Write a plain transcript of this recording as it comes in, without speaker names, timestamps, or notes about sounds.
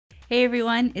Hey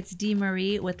everyone, it's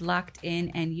DeeMarie with Locked In,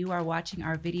 and you are watching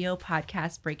our video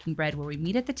podcast Breaking Bread, where we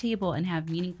meet at the table and have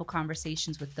meaningful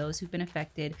conversations with those who've been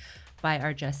affected by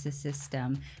our justice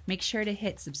system. Make sure to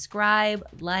hit subscribe,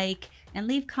 like, and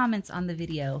leave comments on the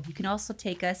video. You can also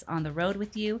take us on the road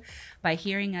with you by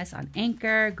hearing us on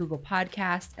Anchor, Google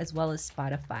Podcasts, as well as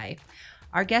Spotify.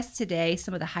 Our guest today,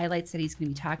 some of the highlights that he's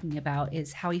going to be talking about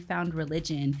is how he found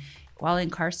religion while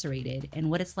incarcerated and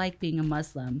what it's like being a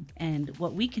Muslim and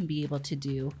what we can be able to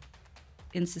do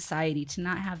in society to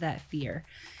not have that fear.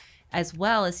 As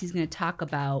well as he's going to talk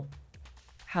about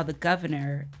how the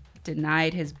governor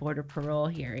denied his border parole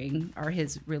hearing, or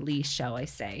his release, shall I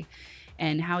say,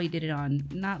 and how he did it on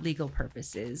not legal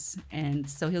purposes. And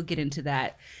so he'll get into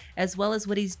that, as well as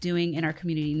what he's doing in our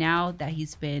community now that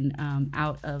he's been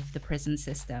out of the prison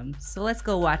system. So let's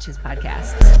go watch his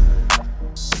podcast.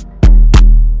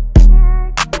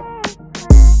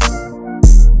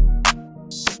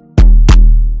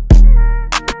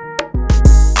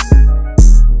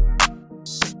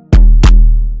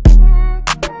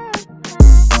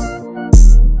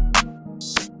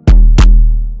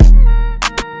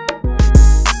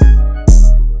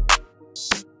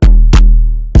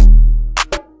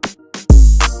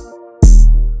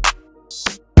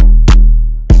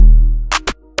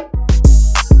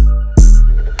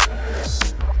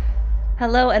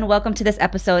 Hello and welcome to this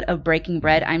episode of Breaking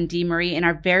Bread. I'm DeeMarie, and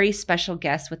our very special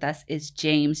guest with us is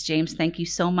James. James, thank you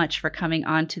so much for coming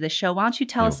on to the show. Why don't you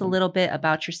tell us a little bit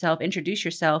about yourself, introduce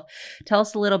yourself, tell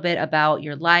us a little bit about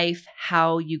your life,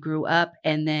 how you grew up,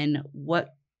 and then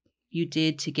what you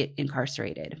did to get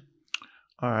incarcerated.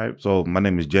 All right. So my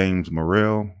name is James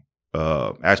Murrell.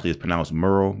 Actually, it's pronounced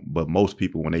Murrell, but most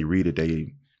people, when they read it,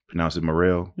 they pronounce it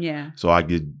Murrell. Yeah. So I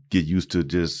get used to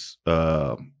just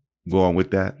going with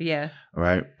that. Yeah. All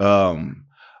right.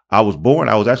 I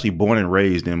was actually born and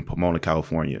raised in Pomona,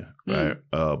 California. Right.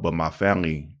 But my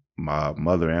family, my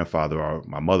mother and father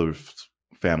my mother's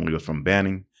family was from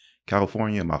Banning,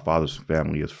 California. My father's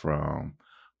family is from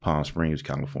Palm Springs,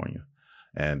 California.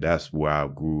 And that's where I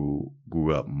grew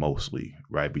up mostly,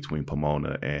 right, between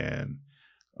Pomona and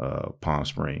Palm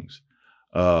Springs.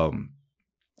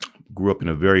 Grew up in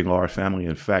a very large family.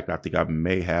 In fact, I think I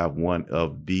may have one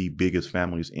of the biggest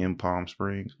families in Palm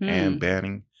Springs and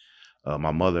Banning.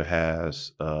 My mother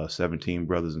has 17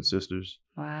 brothers and sisters.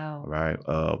 Wow. Right.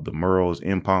 The Murrells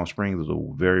in Palm Springs is a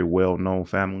very well-known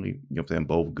family, you know what I'm saying,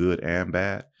 both good and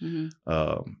bad.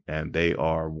 Mm-hmm. And they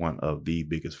are one of the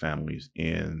biggest families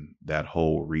in that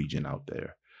whole region out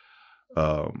there.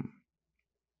 I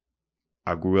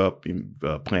grew up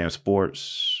playing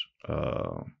sports,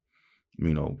 a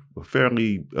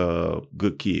fairly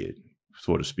good kid,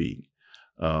 so to speak.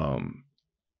 I'd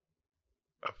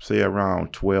say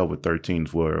around 12 or 13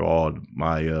 is where all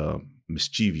my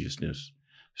mischievousness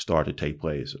started to take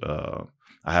place. I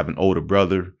have an older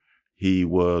brother. He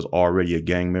was already a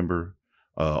gang member,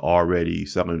 already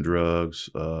selling drugs,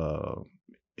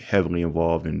 heavily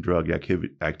involved in drug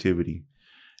activity.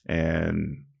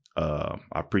 And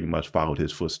I pretty much followed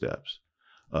his footsteps.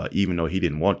 Even though he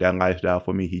didn't want that lifestyle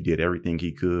for me, he did everything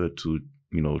he could to,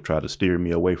 try to steer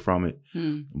me away from it.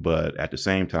 But at the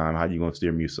same time, how are you going to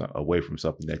steer me away from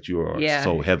something that you are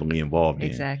so heavily involved in?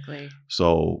 Exactly.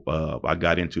 So I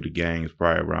got into the gangs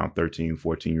probably around 13,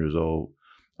 14 years old.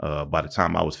 By the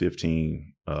time I was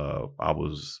 15, I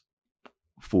was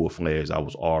full-fledged. I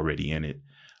was already in it.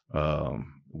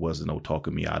 Wasn't no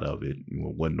talking me out of it.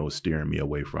 Wasn't no steering me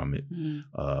away from it. You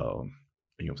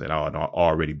know what I'm saying? I had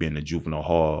already been to juvenile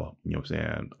hall, you know what I'm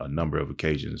saying, a number of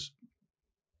occasions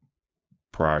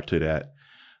prior to that.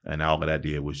 And all that I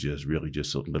did was just really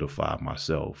just solidify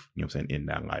myself, you know what I'm saying, in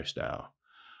that lifestyle.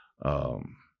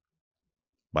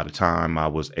 By the time I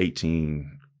was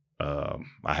 18,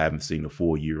 I haven't seen a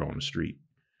full year on the street.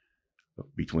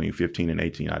 Between 15 and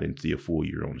 18, I didn't see a full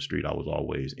year on the street. I was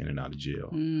always in and out of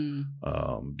jail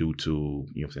due to,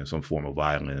 you know what I'm saying, some form of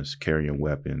violence, carrying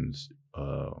weapons,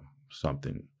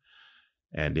 something.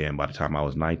 And then by the time I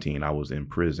was 19, I was in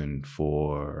prison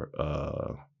for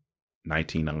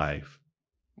 19 to life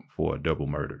for a double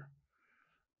murder.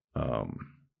 And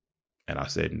I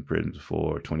sat in prison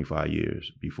for 25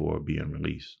 years before being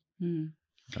released.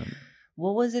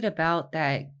 What was it about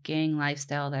that gang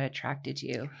lifestyle that attracted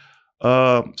you?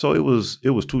 So it was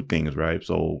two things, right?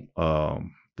 So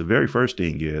the very first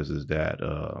thing is that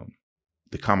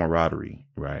the camaraderie,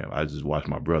 right? I just watched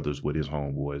my brothers with his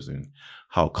homeboys and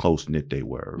how close knit they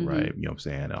were, right? You know what I'm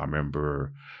saying? I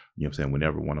remember, you know what I'm saying,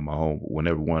 whenever one of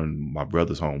my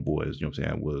brother's homeboys, you know what I'm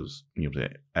saying, was, you know what I'm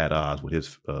saying, at odds with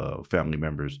his family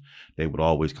members, he would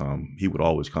always come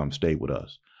stay with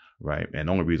us, right? And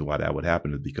the only reason why that would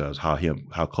happen is because how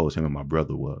close him and my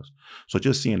brother was. So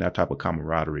just seeing that type of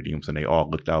camaraderie, you know what I'm saying? They all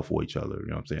looked out for each other, you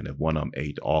know what I'm saying? If one of them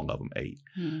ate, all of them ate,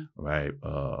 right?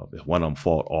 If one of them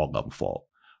fought, all of them fought,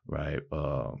 right?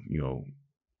 You know,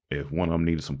 if one of them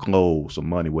needed some clothes, some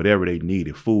money, whatever they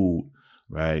needed, food,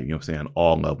 right? You know what I'm saying?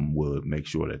 All of them would make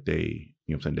sure that they,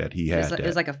 you know what I'm saying, that he had that. It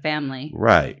was like a family.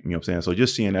 Right. You know what I'm saying? So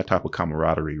just seeing that type of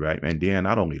camaraderie, right? And then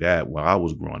not only that, while I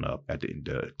was growing up, at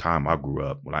the time I grew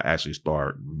up, when I actually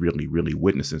started really, really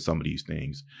witnessing some of these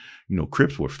things, you know,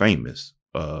 Crips were famous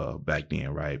back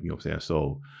then, right? You know what I'm saying?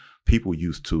 So people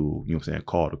used to, you know what I'm saying,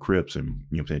 call the Crips and,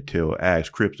 you know what I'm saying,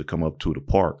 ask Crips to come up to the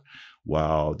park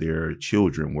while their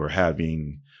children were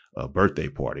having a birthday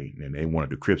party, and they wanted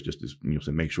the Crips just to, you know,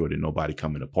 to make sure that nobody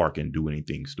come in the park and do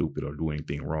anything stupid or do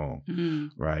anything wrong,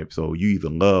 right? So you either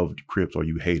loved Crips or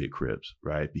you hated Crips,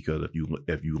 right? Because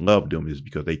if you loved them, it's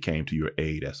because they came to your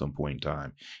aid at some point in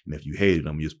time, and if you hated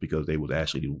them, it's because they was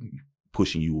actually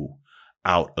pushing you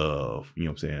out of, you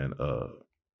know what I'm saying,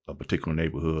 a particular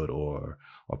neighborhood or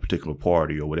a particular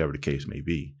party or whatever the case may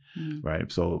be, right?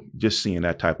 So just seeing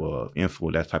that type of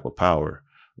influence, that type of power,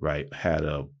 right, had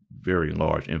a very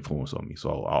large influence on me.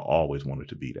 So I always wanted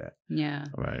to be that. Yeah.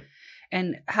 Right.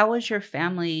 And how was your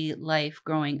family life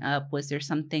growing up? Was there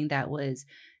something that was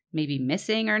maybe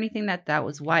missing or anything that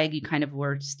was why you kind of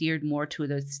were steered more to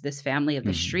this family of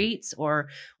the streets, or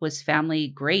was family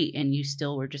great and you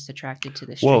still were just attracted to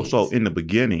the streets? Well, so in the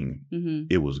beginning,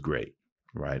 it was great.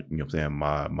 Right. You know what I'm saying?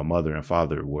 My mother and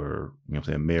father were, you know what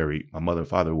I'm saying, married. My mother and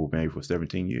father were married for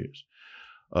 17 years.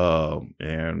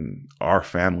 And our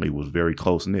family was very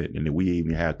close knit, and then we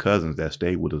even had cousins that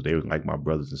stayed with us. They were like my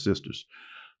brothers and sisters.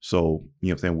 So, you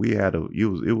know what I'm saying, we had it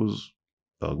was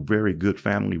a very good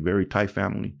family, very tight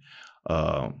family.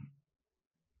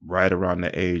 Right around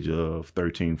the age of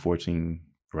 13, 14,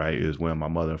 right, is when my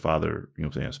mother and father, you know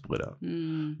what I'm saying, split up.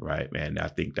 Right. And I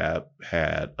think that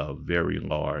had a very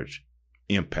large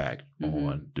impact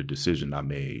on the decision I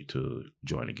made to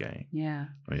join the gang. Yeah.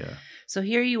 Yeah. So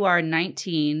here you are,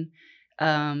 19,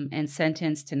 and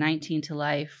sentenced to 19 to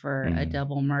life for a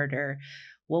double murder.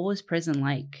 What was prison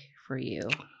like for you?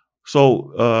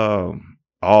 So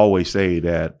I always say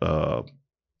that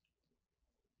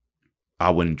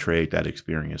I wouldn't trade that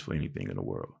experience for anything in the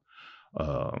world.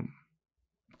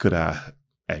 Could I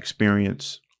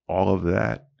experience all of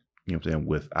that, you know what I'm saying,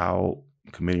 without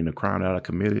committing the crime that I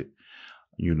committed?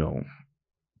 You know,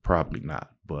 probably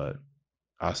not, but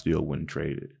I still wouldn't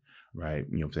trade it, right?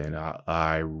 You know what I'm saying?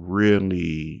 I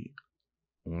really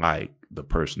like the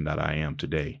person that I am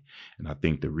today. And I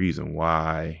think the reason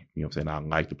why, you know what I'm saying, I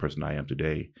like the person I am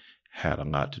today had a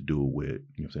lot to do with,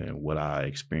 you know what I'm saying, what I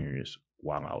experienced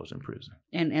while I was in prison.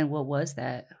 And what was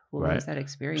that? What was that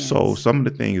experience? So some of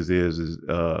the things is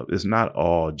it's not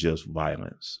all just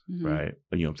violence, right?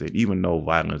 You know what I'm saying? Even though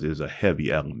violence is a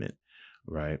heavy element,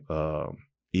 right?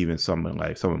 Even some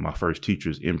of my first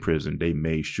teachers in prison, they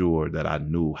made sure that I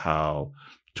knew how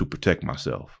to protect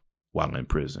myself while in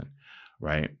prison,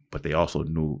 right? But they also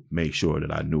made sure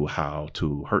that I knew how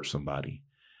to hurt somebody,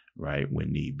 right,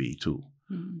 when need be too,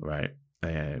 right?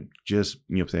 And just,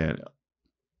 you know what I'm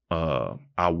saying,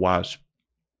 I watched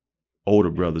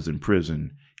older brothers in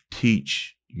prison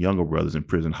teach younger brothers in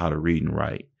prison how to read and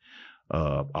write.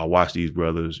 I watched these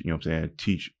brothers, you know what I'm saying,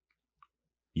 teach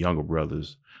younger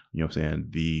brothers, you know what I'm saying,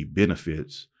 the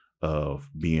benefits of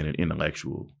being an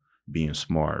intellectual, being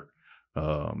smart,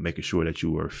 making sure that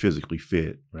you are physically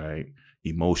fit, right?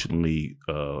 Emotionally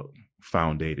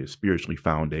foundated, spiritually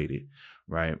foundated,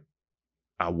 right?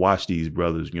 I watched these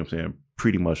brothers, you know what I'm saying,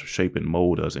 pretty much shape and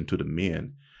mold us into the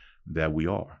men that we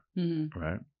are,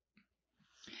 right?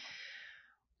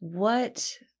 Why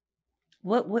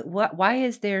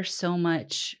is there so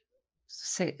much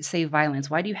say violence?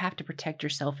 Why do you have to protect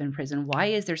yourself in prison? Why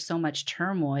is there so much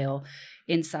turmoil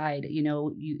inside? You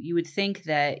know, you would think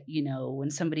that, you know, when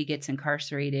somebody gets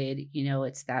incarcerated, you know,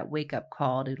 it's that wake up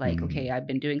call to like, okay, I've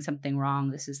been doing something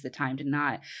wrong. This is the time to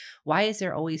not. Why is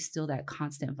there always still that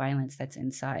constant violence that's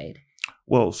inside?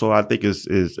 Well, so I think it's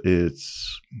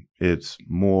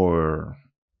more,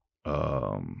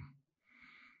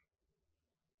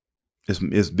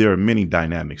 there are many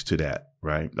dynamics to that,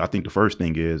 right? I think the first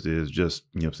thing is just,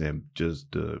 you know what I'm saying, just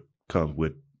comes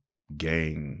with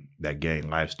gang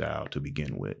lifestyle to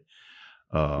begin with.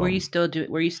 Were you still a you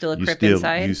Crip still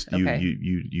inside?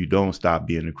 you don't stop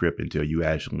being a Crip until you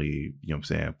actually, you know what I'm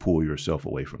saying, pull yourself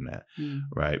away from that.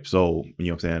 Right. So, you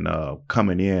know what I'm saying,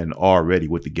 coming in already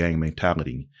with the gang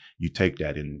mentality, you take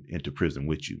that into prison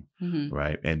with you.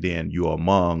 Right. And then you're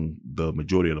among the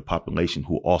majority of the population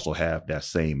who also have that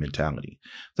same mentality.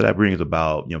 So that brings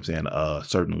about, you know what I'm saying, a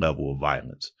certain level of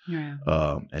violence. Yeah.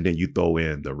 And then you throw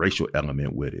in the racial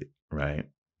element with it. Right.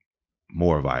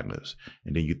 More violence.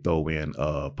 And then you throw in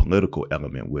a political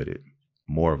element with it,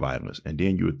 more violence. And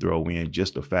then you would throw in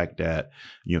just the fact that,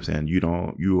 you know what I'm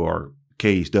saying, you are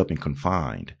caged up and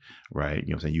confined, right? You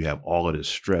know what I'm saying? You have all of this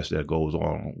stress that goes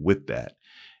on with that.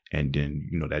 And then,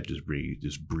 you know, that just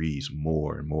breeds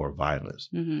more and more violence,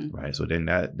 right? So then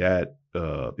that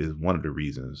is one of the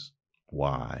reasons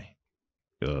why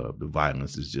the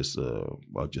violence is just a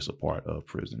part of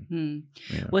prison.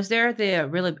 Yeah. Was there the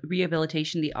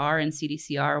rehabilitation, the R and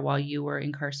CDCR, while you were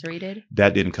incarcerated?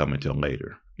 That didn't come until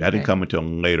later. That didn't come until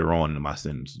later on in my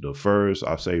sentence. The first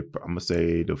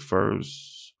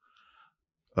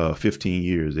 15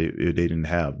 years, they didn't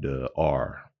have the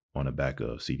R on the back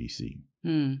of CDC.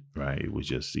 Right? It was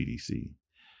just CDC.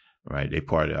 Right?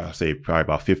 Probably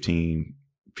about 15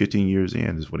 years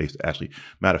in is when they actually,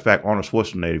 matter of fact, Arnold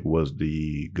Schwarzenegger was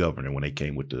the governor when they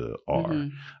came with the R.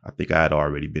 I think I had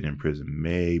already been in prison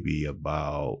maybe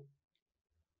about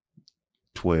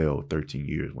 12, 13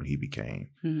 years when he became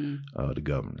the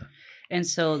governor. And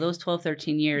so those 12,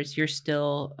 13 years, you're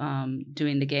still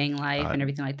doing the gang life and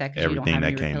everything like that? Everything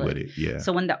that came with it, yeah.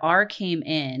 So when the R came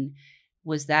in,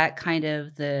 was that kind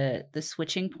of the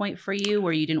switching point for you,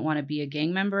 where you didn't want to be a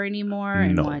gang member anymore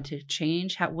and wanted to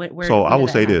change? So I will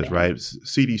say this, right?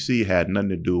 CDC had nothing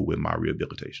to do with my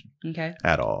rehabilitation,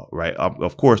 at all, right?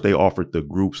 Of course, they offered the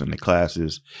groups and the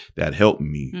classes that helped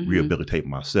me rehabilitate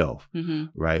myself,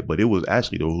 right? But it was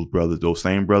actually those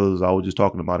same brothers I was just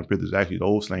talking about in prison. It's actually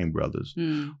those same brothers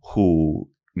who,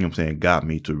 you know what I'm saying, got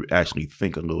me to actually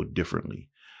think a little differently.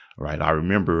 Right. I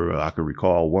remember, I could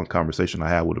recall one conversation I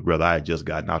had with a brother. I had just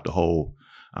gotten out the hole.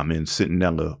 I'm in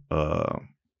Centinela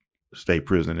State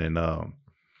Prison. And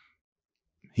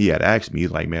he had asked me, he's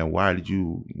like, man, why did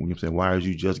you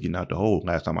just getting out the hole?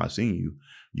 Last time I seen you,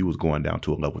 you was going down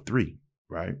to a level 3.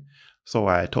 Right. So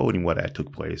I told him what had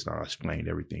took place. And I explained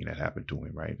everything that happened to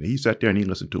him. Right. And he sat there and he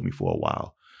listened to me for a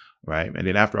while. Right. And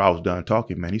then after I was done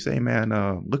talking, man, he said, man,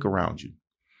 look around you.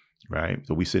 Right.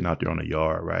 So we sitting out there on the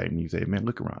yard, right? And he say, man,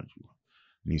 look around you.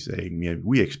 And he say, man,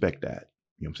 we expect that,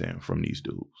 you know what I'm saying, from these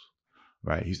dudes.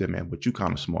 Right. He said, man, but you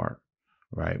kind of smart.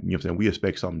 Right. You know what I'm saying? We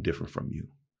expect something different from you.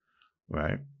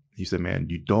 Right. He said, man,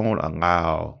 you don't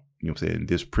allow, you know what I'm saying,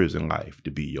 this prison life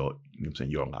to be your, you know what I'm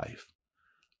saying, your life.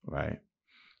 Right.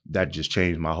 That just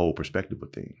changed my whole perspective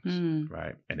of things.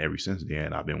 Right. And ever since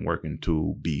then, I've been working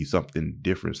to be something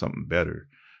different, something better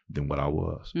than what I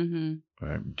was.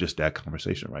 Right. Just that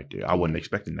conversation right there. I wasn't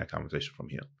expecting that conversation from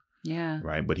him. Yeah.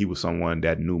 Right. But he was someone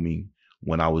that knew me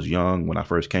when I was young. When I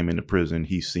first came into prison,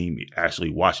 he seen me,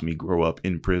 actually watched me grow up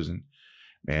in prison.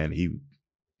 And he,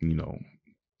 you know,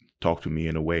 talked to me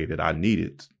in a way that I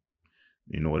needed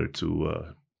in order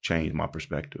to change my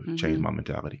perspective, change my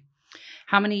mentality.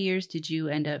 How many years did you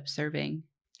end up serving?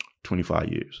 25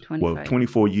 years. 25. Well,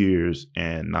 24 years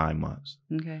and 9 months.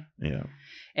 Okay. Yeah.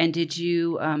 And did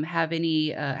you have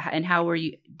any, and how were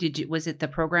you, was it the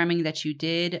programming that you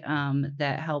did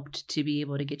that helped to be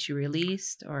able to get you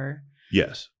released, or?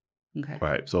 Yes. Okay.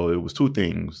 Right. So it was two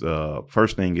things.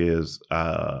 First thing is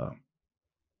I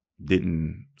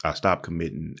stopped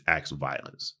committing acts of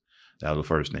violence. That was the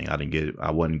first thing.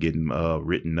 I wasn't getting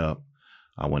written up.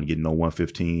 I wasn't getting no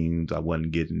 115s. I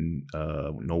wasn't getting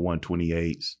no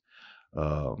 128s.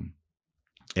 And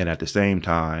at the same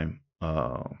time,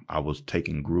 I was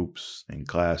taking groups and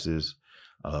classes.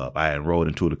 I enrolled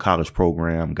into the college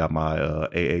program, got my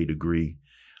AA degree.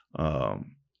 All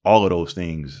of those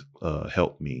things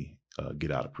helped me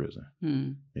get out of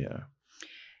prison. Yeah.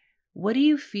 What do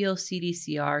you feel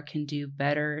CDCR can do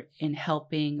better in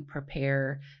helping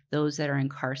prepare those that are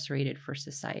incarcerated for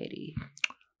society?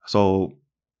 So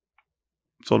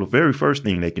the very first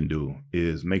thing they can do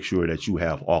is make sure that you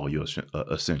have all of your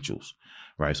essentials,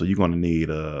 right? So you're going to need,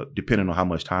 depending on how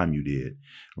much time you did,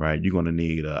 right? You're going to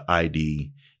need an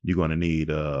ID. You're going to need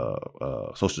a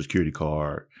Social Security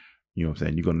card. You know what I'm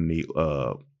saying? You're going to need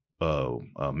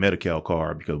a Medi-Cal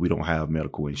card because we don't have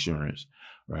medical insurance,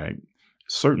 right?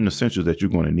 Certain essentials that you're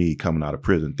going to need coming out of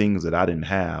prison, things that I didn't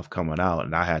have coming out,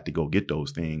 and I had to go get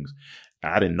those things.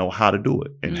 I didn't know how to do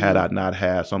it. And had I not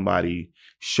had somebody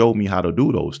show me how to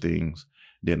do those things,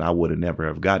 then I would have never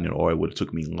have gotten it, or it would have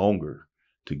took me longer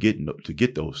to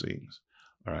get those things.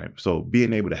 All right. So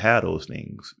being able to have those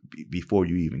things before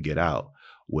you even get out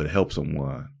would help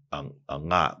someone a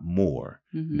lot more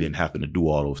than having to do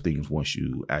all those things once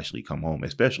you actually come home,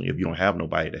 especially if you don't have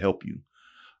nobody to help you.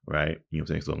 Right. You know what I'm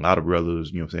saying? So a lot of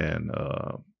brothers, you know what I'm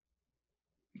saying,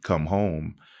 come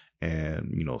home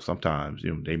and, you know, sometimes,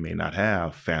 you know, they may not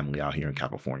have family out here in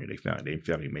California. Their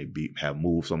family may have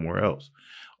moved somewhere else,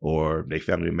 or their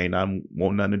family may not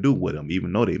want nothing to do with them,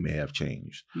 even though they may have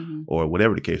changed or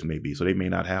whatever the case may be. So they may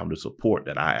not have the support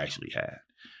that I actually had.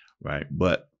 Right.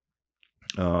 But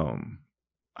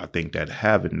I think that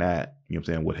having that, you know what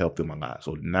I'm saying, would help them a lot.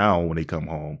 So now when they come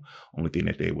home, only thing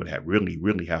that they would have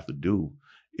really have to do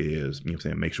is, you know what I'm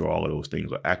saying, make sure all of those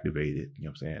things are activated, you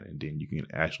know what I'm saying, and then you can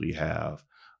actually have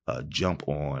a jump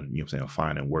on, you know what I'm saying,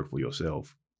 finding work for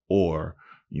yourself, or,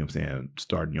 you know what I'm saying,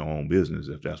 starting your own business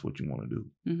if that's what you want to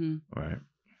do. Right.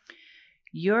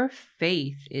 Your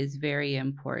faith is very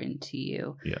important to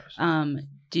you. Yes.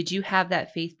 Did you have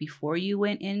that faith before you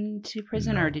went into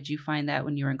prison, No. or did you find that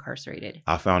when you were incarcerated?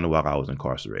 I found it while I was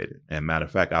incarcerated. And matter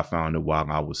of fact, I found it while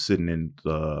I was sitting in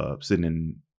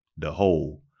the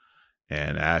hole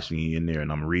and actually in there,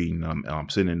 and I'm reading. I'm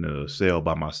sitting in the cell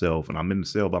by myself, and I'm in the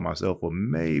cell by myself for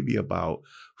maybe about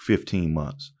 15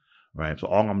 months. Right. So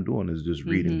all I'm doing is just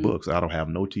reading books. I don't have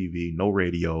no TV, no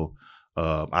radio.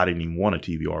 I didn't even want a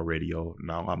TV or radio.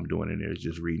 Now I'm doing it there is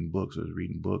just reading books,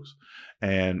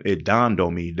 And it dawned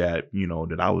on me that, you know,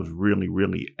 that I was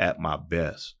really at my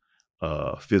best,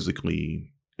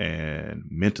 physically and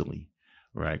mentally,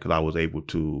 right? Because I was able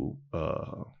to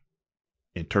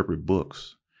interpret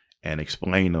books and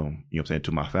explain them, you know what I'm saying,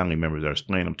 to my family members, or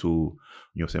explain them to, you know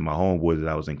what I'm saying, my homeboys that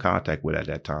I was in contact with at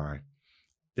that time,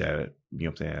 that, you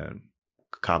know what I'm saying,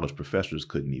 college professors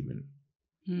couldn't even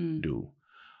do.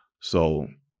 So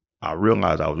I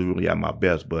realized I was really at my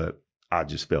best, but I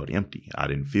just felt empty. I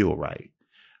didn't feel right.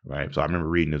 Right. So I remember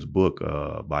reading this book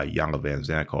by Iyanla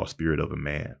Vanzant called Spirit of a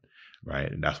Man.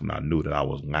 Right. And that's when I knew that I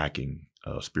was lacking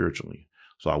spiritually.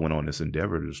 So I went on this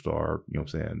endeavor to start, you know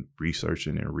what I'm saying,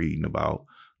 researching and reading about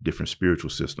different spiritual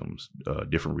systems,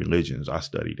 different religions. I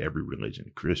studied every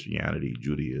religion: Christianity,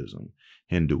 Judaism,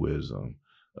 Hinduism,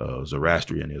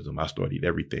 Zoroastrianism. I studied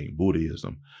everything,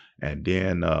 Buddhism. And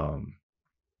then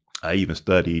I even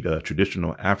studied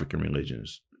traditional African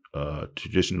religions,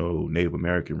 traditional Native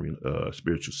American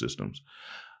spiritual systems.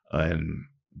 And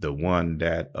the one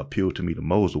that appealed to me the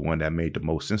most, the one that made the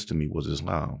most sense to me, was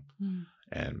Islam.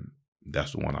 And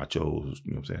that's the one I chose,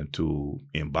 you know what I'm saying, to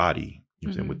embody, you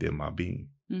know what I'm saying, within my being.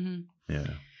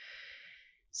 Yeah.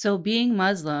 So being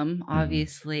Muslim,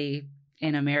 obviously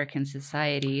in American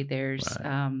society, there's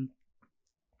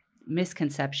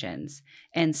misconceptions.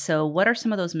 And so what are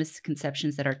some of those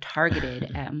misconceptions that are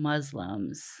targeted at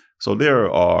Muslims? So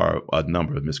there are a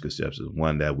number of misconceptions.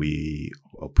 One, that we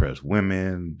oppress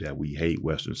women, that we hate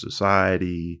Western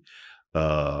society,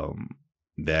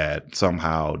 that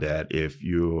somehow that if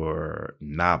you're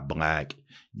not Black,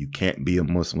 you can't be a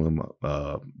Muslim.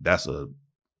 That's a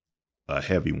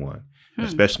heavy one,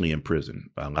 especially in prison.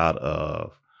 A lot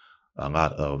of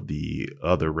the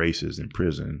other races in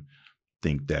prison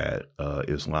think that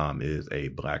Islam is a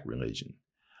Black religion.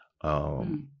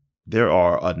 There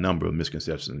are a number of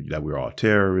misconceptions that we're all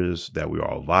terrorists, that we're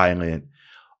all violent,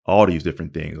 all these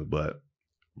different things. But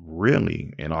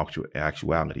really, in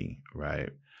actuality, right,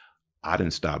 I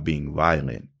didn't stop being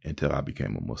violent until I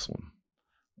became a Muslim,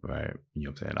 right? You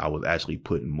know what I'm saying? I was actually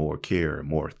putting more care,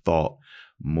 more thought,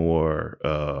 more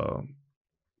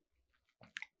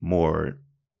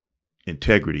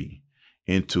integrity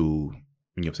into,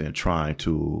 you know what I'm saying, trying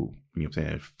to, you know what I'm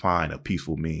saying, find a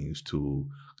peaceful means to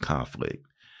conflict,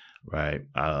 right?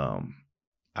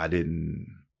 I didn't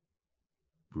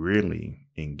really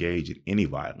engage in any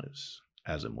violence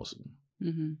as a Muslim,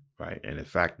 right? And in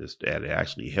fact, that it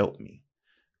actually helped me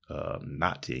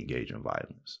not to engage in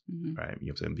violence, right? You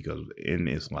know what I'm saying? Because in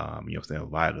Islam, you know what I'm saying,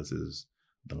 violence is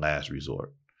the last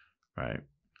resort, right?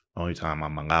 Only time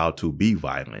I'm allowed to be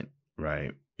violent,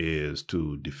 right, is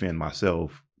to defend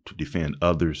myself, to defend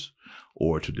others,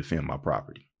 or to defend my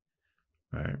property,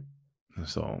 right? And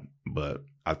so, but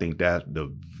I think that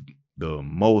the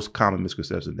most common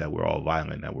misconception that we're all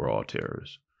violent, that we're all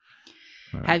terrorists.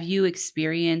 Right? Have you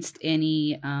experienced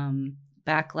any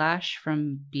backlash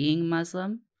from being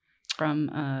Muslim from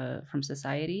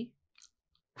society?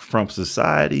 From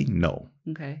society, no.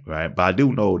 Okay. Right. But I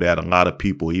do know that a lot of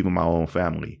people, even my own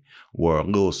family, were a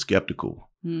little skeptical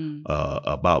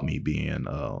about me being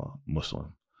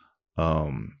Muslim.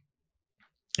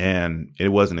 And it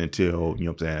wasn't until, you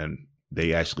know what I'm saying,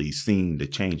 they actually seen the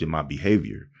change in my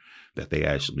behavior that they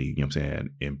actually, you know what I'm saying,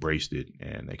 embraced it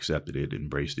and accepted it,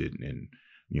 embraced it, and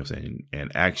you know what I'm saying,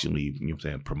 and actually, you know what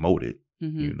I'm saying, promote it,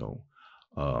 you know.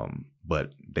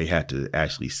 But they had to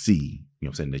actually see, you know what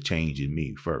I'm saying, the change in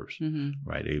me first,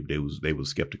 right? They was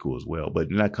skeptical as well. But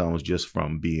then that comes just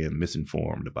from being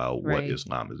misinformed about what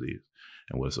Islam is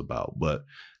and what it's about. But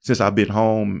since I've been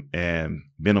home and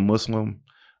been a Muslim,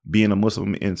 being a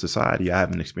Muslim in society, I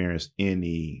haven't experienced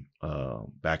any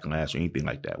backlash or anything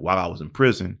like that. While I was in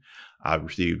prison, I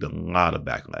received a lot of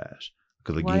backlash.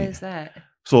 Because again, why is that?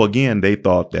 So again, they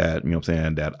thought that, you know what I'm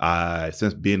saying, that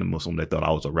since being a Muslim, they thought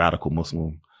I was a radical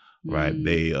Muslim, right?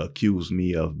 They accused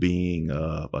me of being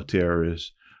a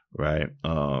terrorist, right?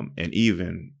 And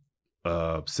even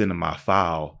sending my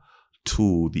file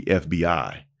to the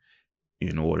FBI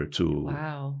in order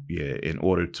to, in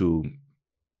order to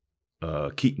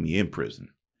keep me in prison,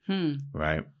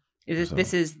 right?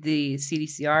 This is the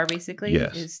CDCR basically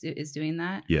is doing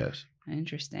that? Yes.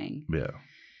 Interesting. Yeah.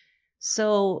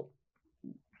 So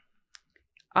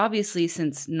obviously,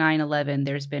 since 9/11,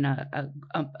 there's been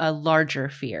a larger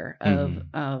fear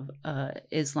of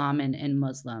Islam and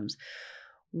Muslims.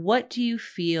 What do you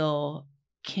feel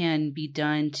can be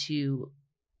done to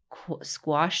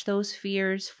squash those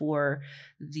fears for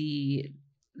the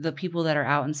people that are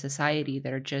out in society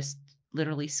that are just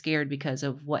literally scared because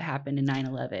of what happened in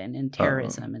 9/11 and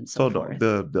terrorism and so forth?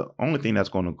 The only thing that's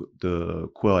going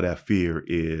to quell that fear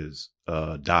is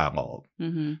dialogue.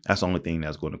 That's the only thing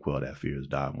that's going to quell that fear is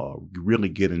dialogue. Really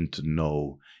getting to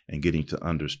know and getting to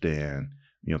understand,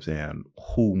 you know what I'm saying,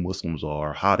 who Muslims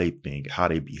are, how they think, how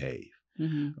they behave,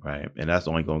 right? And that's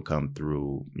only going to come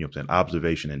through, you know what I'm saying,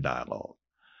 observation and dialogue,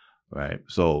 right?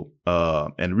 So,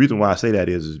 and the reason why I say that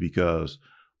is because,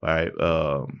 right,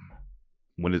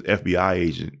 when this FBI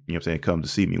agent, you know what I'm saying, come to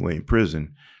see me when in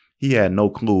prison, he had no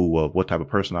clue of what type of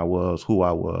person I was, who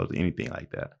I was, anything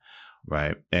like that.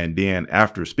 Right. And then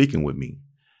after speaking with me,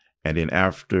 and then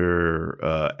after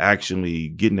actually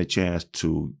getting a chance to,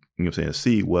 you know what I'm saying,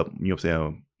 see what, you know what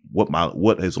I'm saying,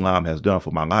 what Islam has done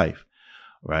for my life,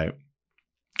 right?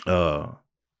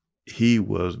 He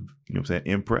was, you know what I'm saying,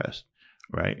 impressed,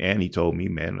 right? And he told me,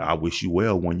 man, I wish you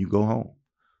well when you go home,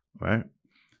 right?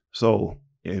 So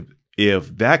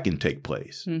if that can take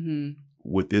place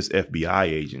with this FBI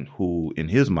agent who, in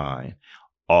his mind,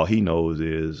 all he knows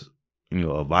is, you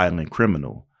know, a violent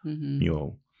criminal, you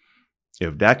know,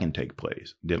 if that can take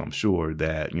place, then I'm sure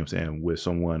that, you know what I'm saying, with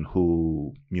someone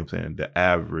who, you know what I'm saying, the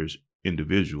average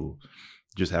individual,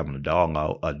 just having a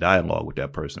dialogue with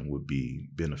that person would be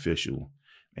beneficial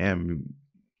and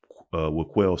would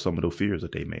quell some of the fears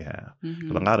that they may have.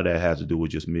 But a lot of that has to do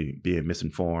with just me being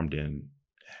misinformed and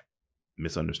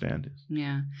misunderstandings.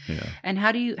 Yeah. And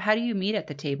how do you meet at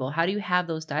the table? How do you have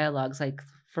those dialogues, like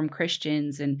from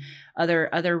Christians and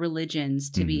other religions,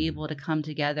 to be able to come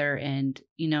together and,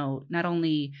 you know, not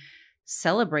only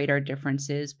celebrate our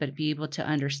differences, but be able to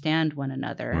understand one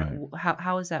another? Right.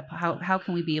 How is that? How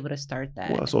can we be able to start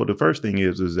that? Well, so the first thing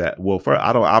is that, well, first,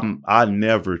 I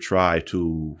never try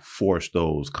to force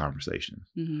those conversations.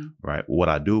 Right. What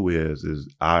I do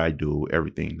is I do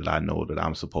everything that I know that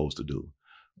I'm supposed to do.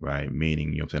 Right.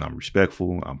 Meaning, you know what I'm saying, I'm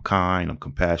respectful, I'm kind, I'm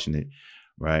compassionate.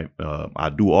 Right. I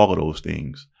do all of those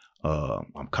things.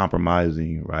 I'm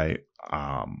compromising. Right.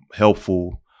 I'm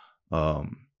helpful.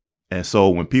 And so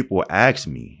when people ask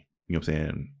me, you know what I'm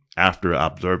saying, after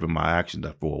observing my actions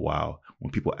for a while,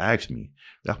 when people ask me,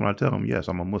 that's when I tell them, yes,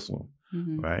 I'm a Muslim.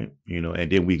 Right. You know,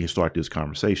 and then we can start this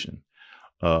conversation.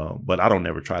 But I don't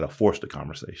ever try to force the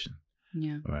conversation.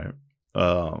 Yeah. Right.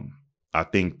 I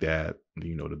think that,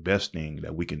 you know, the best thing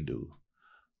that we can do,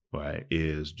 right,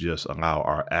 is just allow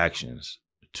our actions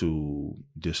to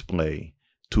display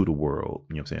to the world,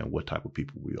 you know what I'm saying, what type of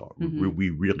people we are. We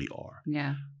really are.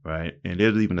 Yeah. Right. And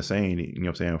there's even a saying, you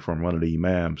know what I'm saying, from one of the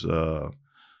Imams,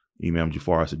 Imam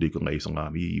Jafar Sadiq alayhi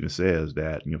salam. He even says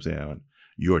that, you know what I'm saying,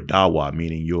 your dawah,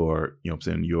 meaning your, you know what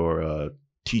I'm saying, your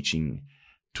teaching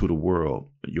to the world,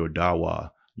 your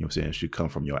dawah, you know what I'm saying, should come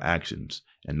from your actions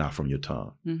and not from your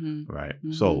tongue. Right.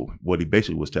 So what he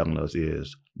basically was telling us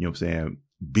is, you know what I'm saying,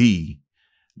 be,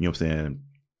 you know what I'm saying,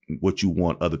 what you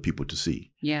want other people to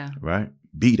see. Yeah. Right.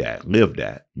 Be that, live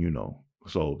that, you know.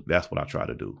 So that's what I try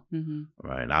to do.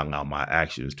 Right. And I allow my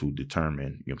actions to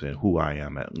determine, you know what I'm saying, who I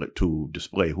am, to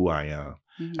display who I am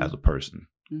as a person.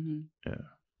 Yeah.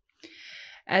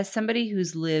 As somebody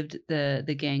who's lived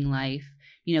the gang life,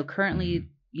 you know, currently,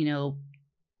 you know,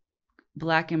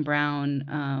 Black and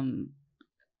brown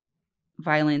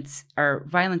violence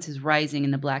is rising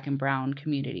in the Black and brown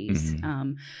communities.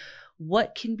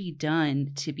 What can be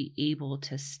done to be able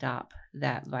to stop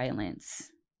that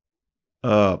violence?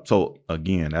 So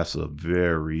again, that's a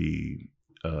very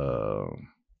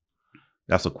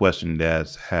that's a question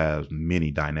that has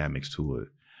many dynamics to it.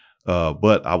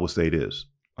 But I would say this.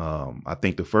 I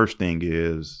think the first thing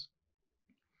is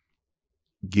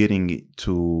getting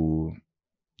to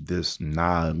this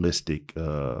nihilistic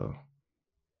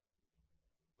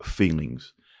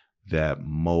feelings that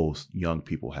most young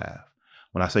people have.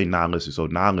 When I say nihilistic, so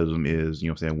nihilism is,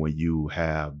 when you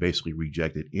have basically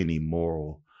rejected any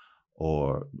moral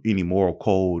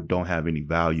code, don't have any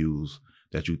values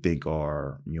that you think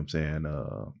are,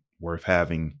 worth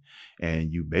having,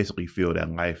 and you basically feel that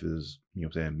life is,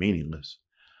 meaningless.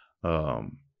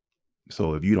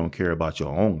 So if you don't care about your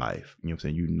own life, you're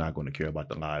not going to care about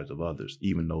the lives of others,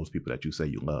 even those people that you say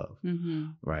you love,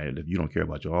 right? If you don't care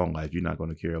about your own life, you're not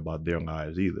going to care about their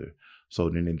lives either. So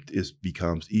then it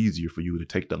becomes easier for you to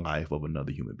take the life of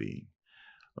another human being,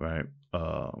 right?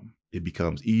 It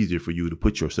becomes easier for you to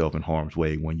put yourself in harm's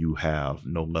way when you have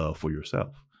no love for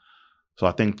yourself. So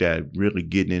I think that really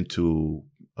getting into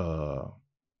the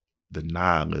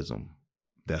nihilism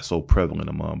that's so prevalent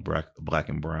among black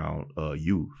and brown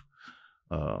youth,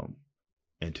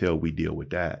 until we deal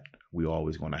with that, we're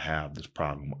always going to have this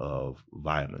problem of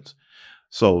violence.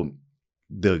 So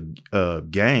the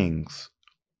gangs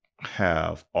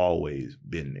have always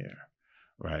been there,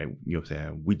 right?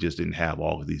 We just didn't have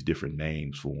all of these different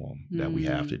names for them that we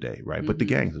have today, right? But the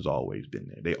gangs has always been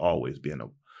there. They always been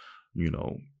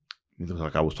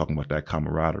like I was talking about that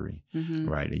camaraderie,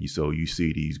 right? And you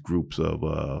see these groups of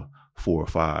 4 or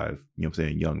 5,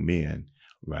 young men,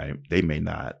 right? They may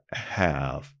not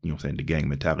have, the gang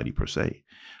mentality per se,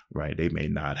 right? They may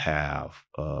not have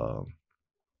a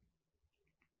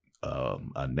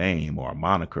name or a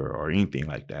moniker or anything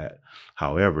like that.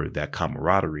 However, that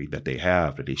camaraderie that they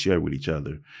have, that they share with each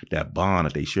other, that bond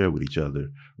that they share with each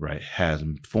other, right, has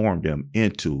formed them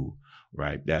into,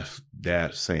 right,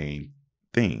 that same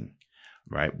thing,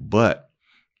 right? But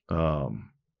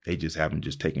they just haven't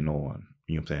just taken on,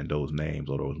 those names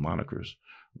or those monikers,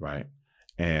 right?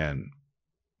 And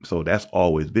so that's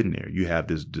always been there. You have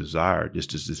this desire,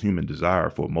 just this human desire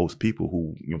for most people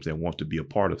who, want to be a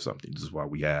part of something. This is why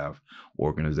we have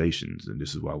organizations, and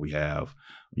this is why we have,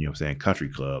 country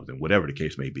clubs and whatever the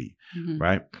case may be,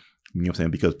 right?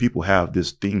 Because people have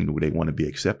this thing where they want to be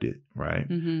accepted, right?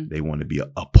 They want to be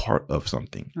a part of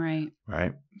something,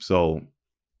 right? So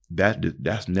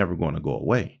that's never going to go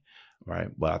away, right?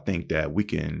 But I think that we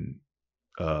can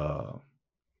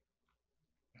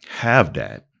have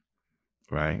that,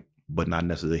 right? But not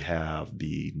necessarily have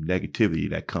the negativity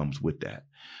that comes with that.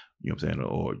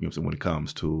 Or when it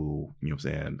comes to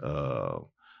the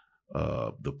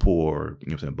poor,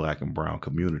 black and brown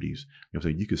communities,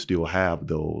 you could still have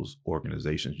those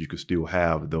organizations. You could still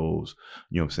have those,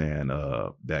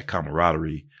 that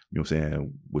camaraderie,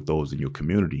 with those in your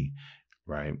community,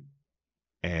 right?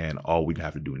 And all we'd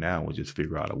have to do now is just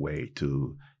figure out a way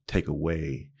to take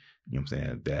away,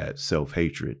 that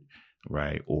self-hatred,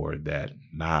 right? Or that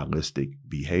nihilistic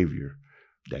behavior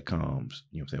that comes,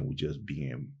 with just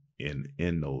being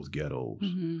in those ghettos,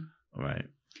 right?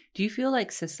 Do you feel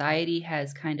like society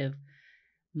has kind of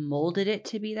molded it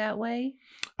to be that way?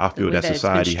 I feel that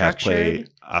society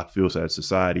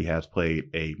has played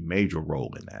a major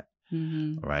role in that,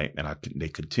 right? And they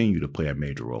continue to play a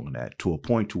major role in that, to a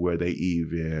point to where they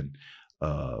even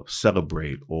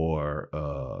celebrate or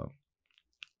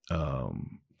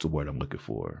the word I'm looking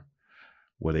for,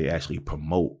 where they actually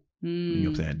promote,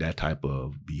 that type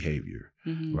of behavior,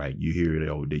 right? You hear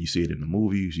it, you see it in the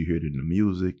movies, you hear it in the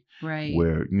music, right?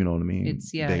 Where,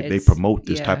 they promote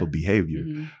this type of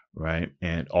behavior, right?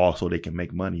 And also they can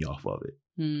make money off of it,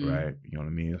 right? You know what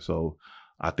I mean? So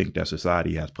I think that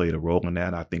society has played a role in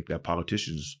that. I think that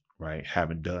politicians, right,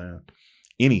 haven't done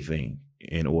anything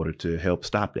in order to help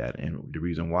stop that. And the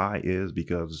reason why is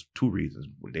because 2 reasons.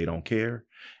 They don't care,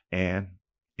 and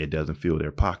it doesn't fill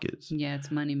their pockets. Yeah, it's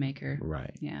moneymaker.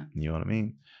 Right. Yeah. You know what I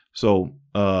mean? So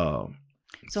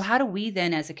so how do we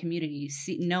then as a community,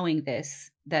 knowing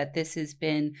that this has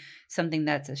been something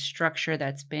that's a structure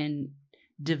that's been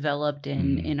developed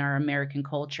in our American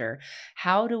culture,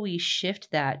 how do we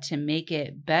shift that to make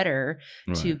it better,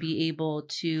 to be able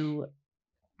to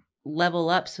level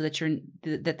up so that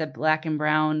that the black and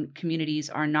brown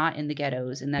communities are not in the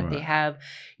ghettos, and that they have,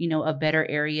 a better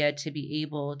area to be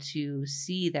able to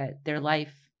see that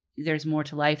there's more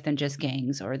to life than just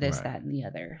gangs or this, that, and the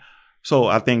other? So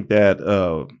I think that,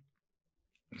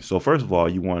 so first of all,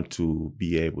 you want to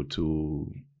be able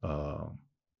to,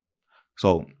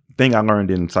 so thing I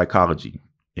learned in psychology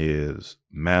is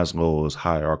Maslow's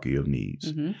hierarchy of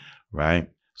needs, right?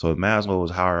 So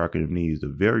Maslow's hierarchy of needs, the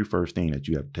very first thing that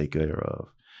you have to take care of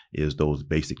is those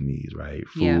basic needs, right?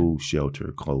 Food,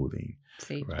 shelter, clothing.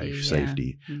 Safety. right? Yeah.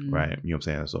 Safety, right? You know what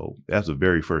I'm saying? So that's the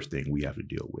very first thing we have to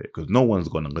deal with, because no one's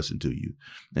going to listen to you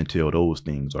until those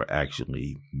things are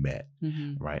actually met,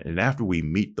 right? And after we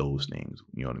meet those things,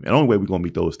 you know what I mean? The only way we're going to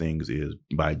meet those things is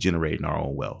by generating our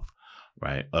own wealth,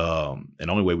 right? And the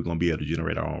only way we're going to be able to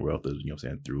generate our own wealth is, you know what I'm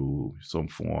saying, through some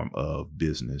form of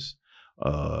business,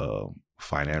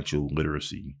 financial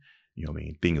literacy, you know what I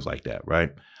mean? Things like that,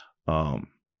 right?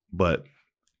 But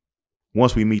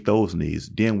once we meet those needs,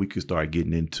 then we could start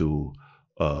getting into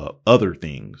other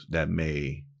things that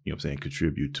may, you know what I'm saying,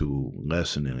 contribute to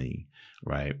lessening,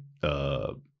 right,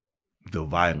 the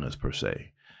violence per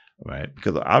se, right?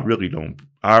 Because I really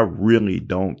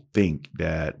don't think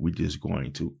that we're just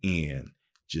going to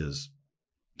just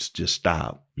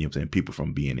stop, you know what I'm saying, people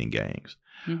from being in gangs.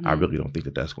 I really don't think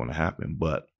that that's going to happen.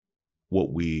 But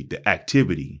the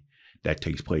activity that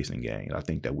takes place in gangs, I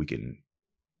think that we can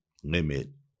limit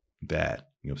that,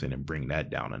 you know what I'm saying, and bring that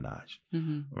down a notch,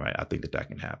 right? I think that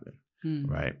can happen,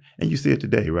 right? And you see it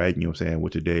today, right? You know what I'm saying,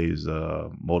 with today's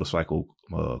motorcycle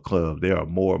clubs, there are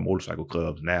more motorcycle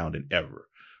clubs now than ever,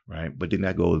 right? But then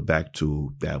that goes back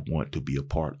to that want to be a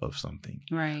part of something,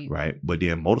 right? But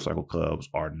then motorcycle clubs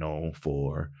are known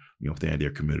for, you know what I'm saying, their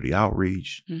community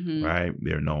outreach, right?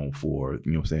 They're known for,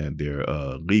 you know what I'm saying, their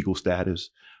legal status,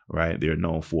 right? They're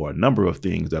known for a number of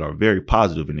things that are very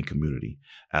positive in the community,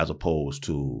 as opposed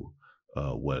to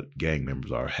what gang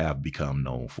members have become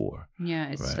known for. Yeah,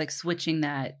 it's like switching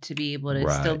that to be able to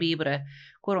Right. still be able to,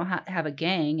 quote, have a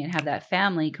gang and have that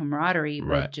family camaraderie,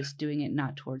 but just doing it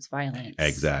not towards violence.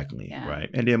 Exactly, Yeah. right?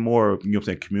 And then more, you know what I'm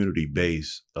saying,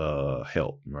 community-based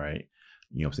help, right?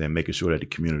 You know what I'm saying, making sure that the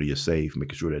community is safe,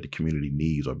 making sure that the community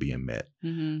needs are being met,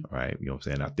 right? You know what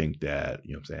I'm saying? I think that,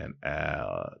 you know what I'm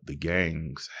saying, the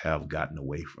gangs have gotten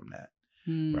away from that,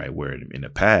 right? Where in the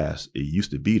past, it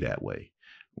used to be that way,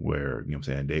 where, you know what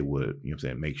I'm saying, they would, you know what I'm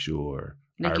saying, make sure.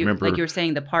 Like I remember, like you were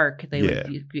saying, the park, they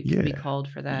would be called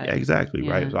for that. Yeah, exactly,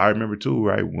 right? So I remember too,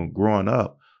 right, when growing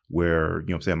up, where, you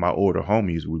know what I'm saying, my older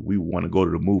homies, we want to go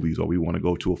to the movies, or we want to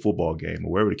go to a football game,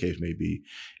 or wherever the case may be.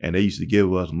 And they used to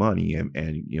give us money and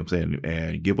you know what I'm saying,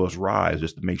 and give us rides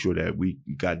just to make sure that we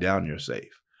got down there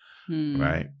safe,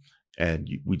 right? And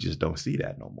we just don't see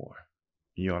that no more.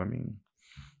 You know what I mean?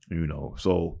 You know,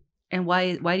 so. And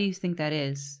why do you think that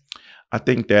is? I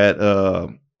think that,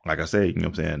 like I say, you know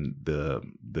what I'm saying,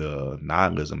 the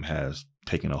nihilism has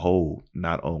taken a hold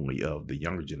not only of the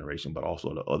younger generation, but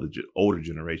also the other older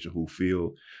generation who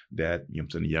feel that, you know what I'm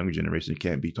saying, the younger generation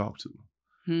can't be talked to.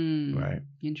 Right.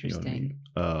 Interesting.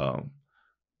 You know what I mean?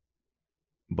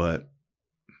 But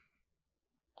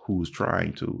who's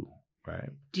trying to, right?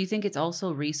 Do you think it's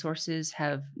also resources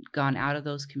have gone out of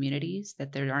those communities,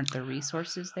 that there aren't the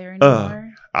resources there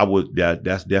anymore?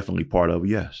 That's definitely part of it,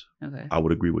 yes. Okay. I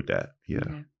would agree with that. Yeah.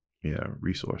 Okay. Yeah.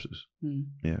 Resources.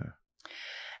 Yeah.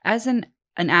 As an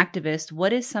activist,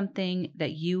 what is something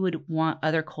that you would want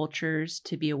other cultures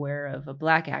to be aware of, a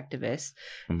Black activist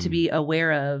to be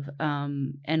aware of,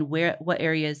 and what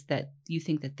areas that you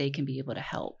think that they can be able to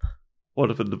help?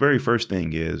 Well, the very first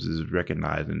thing is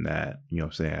recognizing that, you know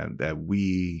what I'm saying, that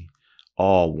we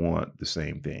all want the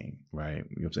same thing, right?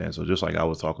 You know what I'm saying? So just like I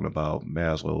was talking about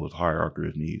Maslow's hierarchy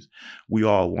of needs, we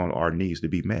all want our needs to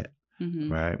be met,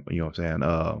 right? You know what I'm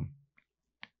saying?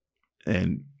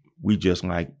 And we just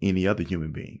like any other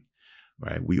human being,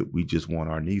 right? We just want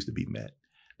our needs to be met.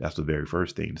 That's the very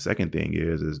first thing. The second thing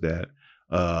is that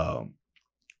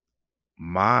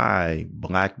my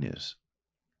Blackness,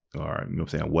 or, you know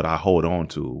what I'm saying, what I hold on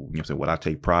to, you know what I'm saying, what I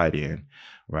take pride in,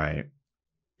 right,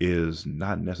 is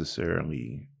not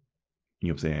necessarily, you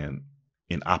know what I'm saying,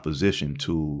 in opposition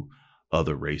to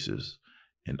other races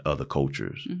and other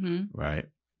cultures, right?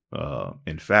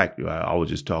 In fact, I was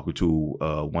just talking to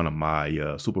one of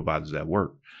my supervisors at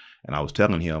work, and I was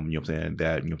telling him, you know what I'm saying,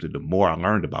 that, you know, the more I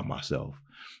learned about myself,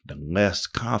 the less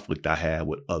conflict I had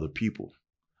with other people,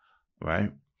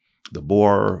 right? The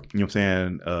more, you know what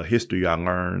I'm saying, history I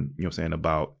learned, you know what I'm saying,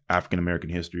 about African-American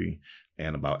history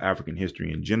and about African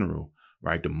history in general,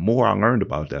 right? The more I learned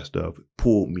about that stuff, it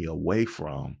pulled me away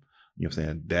from, you know what I'm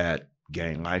saying, that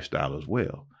gang lifestyle as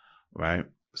well, right?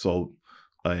 So,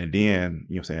 and then,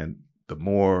 you know what I'm saying, the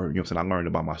more, you know what I'm saying, I learned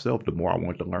about myself, the more I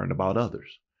wanted to learn about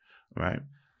others, right?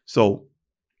 So,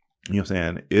 you know what I'm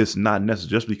saying, it's not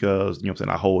necessary just because, you know what I'm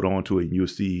saying, I hold on to it and you'll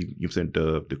see, you know what I'm saying,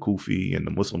 the Kufi and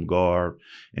the Muslim garb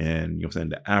and, you know what I'm saying,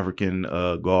 the African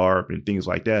garb and things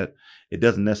like that. It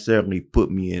doesn't necessarily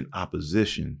put me in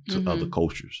opposition to other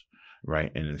cultures,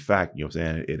 right? And in fact, you know what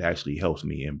I'm saying, it actually helps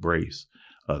me embrace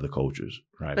other cultures,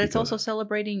 right? But it's also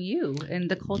celebrating you and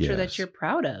the culture that you're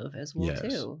proud of as well,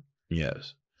 too.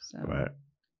 Yes. So, Right.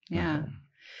 yeah.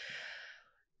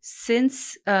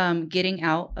 Since getting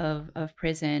out of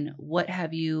prison, what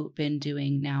have you been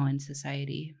doing now in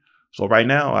society? So right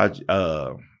now,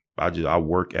 I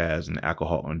work as an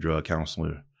alcohol and drug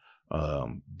counselor.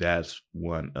 That's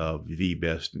one of the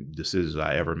best decisions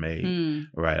I ever made.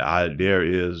 Right.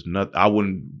 There's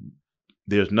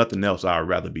nothing else I'd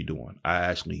rather be doing. I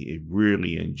actually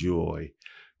really enjoy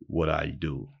what I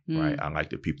do. Right. I like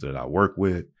the people that I work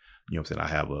with. You know what I'm saying? I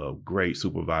have a great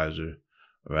supervisor.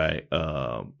 Right.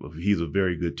 He's a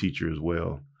very good teacher as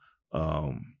well.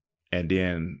 And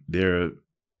then there are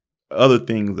other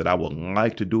things that I would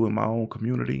like to do in my own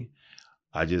community.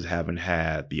 I just haven't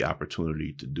had the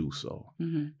opportunity to do so.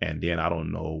 And then I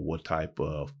don't know what type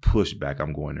of pushback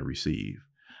I'm going to receive.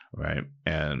 Right.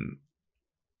 And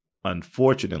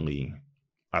unfortunately,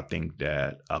 I think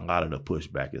that a lot of the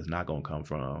pushback is not going to come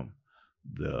from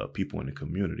the people in the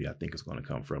community. I think it's going to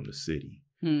come from the city.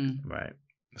 Right.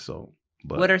 So,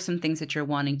 but what are some things that you're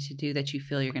wanting to do that you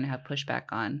feel you're going to have pushback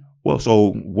on? Well,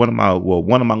 so one of my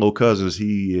little cousins,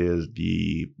 he is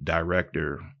the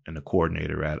director and the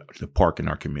coordinator at the park in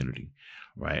our community.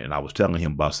 Right. And I was telling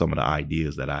him about some of the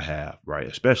ideas that I have, right,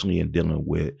 especially in dealing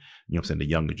with, you know what I'm saying, the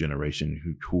younger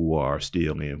generation who are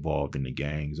still involved in the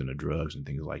gangs and the drugs and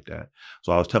things like that.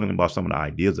 So I was telling him about some of the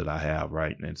ideas that I have.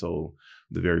 Right. And so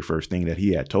the very first thing that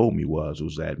he had told me was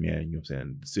that, man, you know what I'm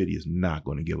saying, the city is not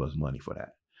going to give us money for that.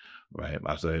 Right.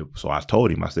 So I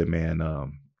told him, I said, man, you know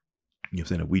what I'm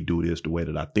saying, if we do this the way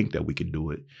that I think that we can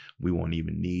do it, we won't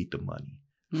even need the money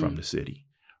from the city.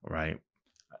 Right.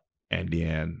 And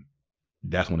then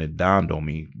that's when it dawned on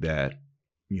me that,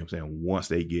 you know what I'm saying, once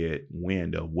they get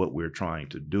wind of what we're trying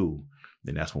to do,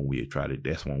 then that's when we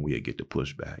get the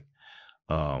pushback.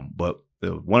 But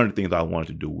one of the things I wanted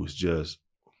to do was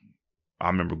I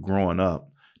remember growing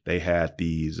up, they had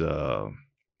these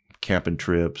camping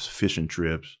trips, fishing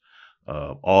trips,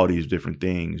 all these different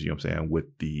things, you know what I'm saying,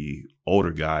 with the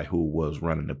older guy who was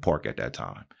running the park at that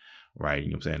time. Right. You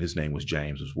know what I'm saying? His name was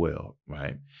James as well.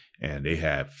 Right. And they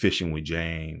had fishing with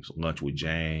James, lunch with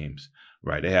James.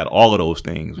 Right. They had all of those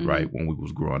things. Right. When we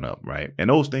was growing up. Right. And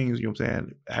those things, you know what I'm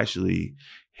saying, actually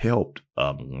helped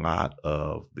a lot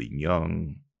of the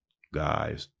young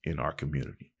guys in our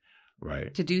community.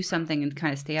 Right. To do something and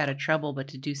kind of stay out of trouble, but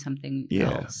to do something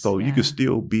else. So you could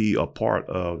still be a part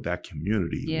of that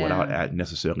community without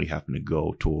necessarily having to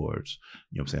go towards,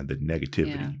 you know what I'm saying, the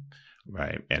negativity. Yeah.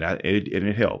 Right. And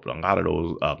it helped. A lot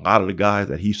of the guys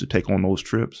that he used to take on those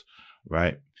trips,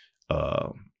 right,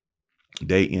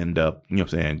 they end up, you know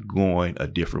what I'm saying, going a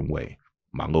different way.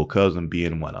 My little cousin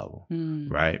being one of them.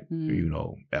 Right. You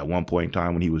know, at one point in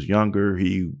time when he was younger, he,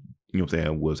 you know what I'm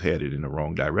saying, was headed in the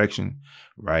wrong direction.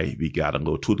 Right. He got a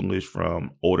little tutelage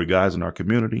from older guys in our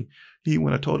community. He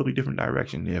went a totally different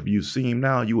direction. If you see him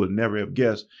now, you would never have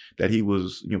guessed that he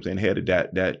was, you know what I'm saying, headed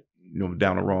that you know,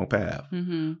 down the wrong path.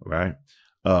 Right.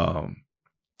 And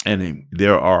then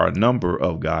there are a number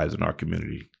of guys in our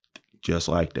community just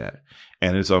like that.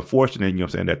 And it's unfortunate, you know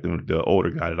what I'm saying, that the older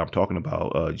guy that I'm talking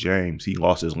about, James, he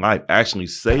lost his life actually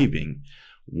saving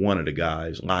one of the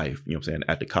guys' life, you know what I'm saying,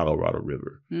 at the Colorado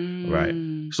River. Right.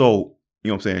 So, you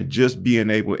know what I'm saying, just being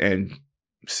able and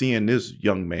seeing this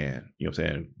young man, you know what I'm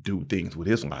saying, do things with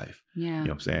his life. Yeah. You know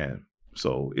what I'm saying?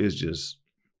 So it's just,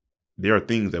 there are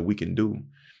things that we can do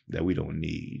that we don't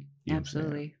need.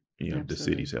 Absolutely. You know, the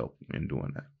city's help in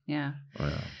doing that. Yeah.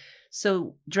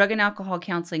 So drug and alcohol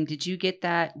counseling, did you get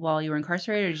that while you were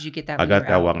incarcerated, or did you get that when you were out? I got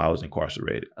that while I was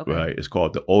incarcerated. Okay. Right. It's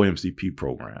called the OMCP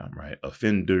program, right?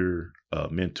 Offender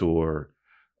Mentor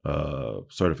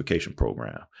Certification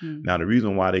Program. Now, the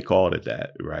reason why they called it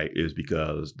that, right, is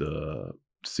because the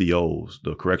COs,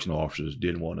 the correctional officers,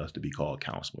 didn't want us to be called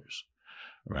counselors.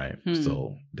 Right.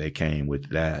 So they came with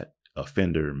that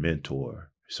Offender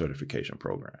Mentor Certification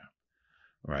Program.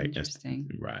 Right. Interesting.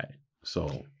 Right.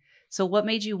 So what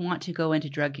made you want to go into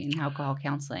drug and alcohol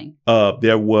counseling?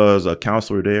 There was a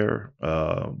counselor there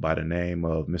by the name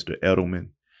of Mr. Edelman.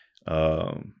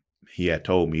 He had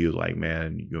told me, he was like,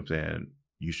 man, you know what I'm saying,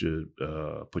 you should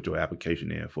put your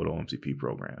application in for the OMCP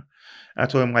program. I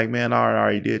told him, like, man, I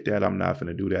already did that. I'm not going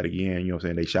to do that again. You know what I'm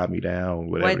saying? They shot me down.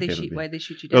 Why did they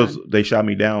shoot you down? They shot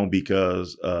me down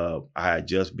because I had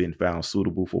just been found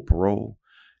suitable for parole.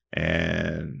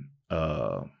 And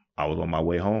I was on my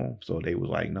way home. So they was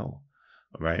like, no.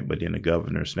 Right. But then the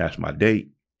governor snatched my date.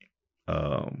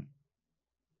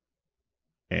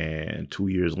 And 2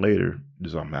 years later,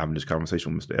 I'm having this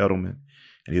conversation with Mr. Edelman.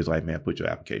 And he was like, man, put your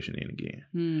application in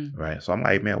again. Right. So I'm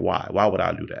like, man, why? Why would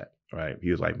I do that? Right. He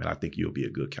was like, man, I think you'll be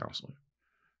a good counselor.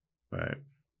 Right.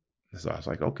 So I was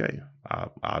like, okay,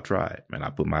 I'll try it. Man, I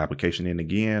put my application in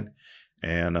again.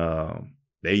 And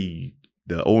they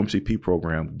the OMCP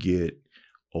program get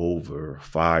over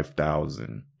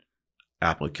 5,000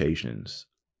 applications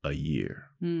a year,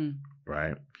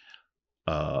 right?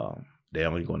 They're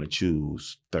only going to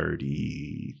choose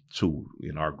 32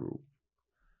 in our group,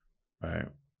 right?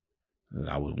 And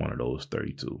I was one of those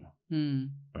 32,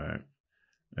 right?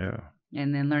 Yeah.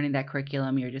 And then learning that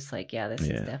curriculum, you're just like, yeah, this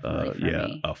is definitely for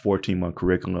me. A 14-month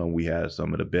curriculum. We had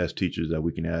some of the best teachers that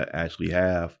we can actually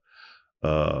have.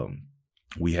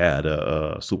 We had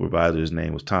a supervisor. His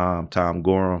name was Tom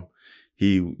Gorham.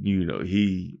 He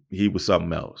was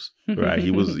something else, right?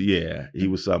 He was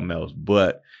something else,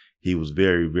 but he was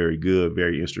very, very good,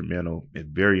 very instrumental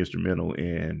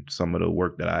in some of the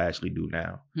work that I actually do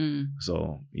now.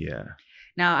 So, yeah.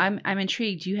 Now, I'm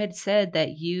intrigued. You had said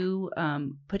that you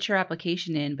put your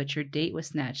application in, but your date was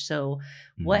snatched. So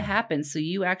what happened? So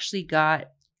you actually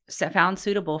got found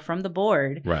suitable from the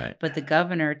board, right? But the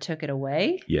governor took it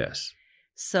away? Yes.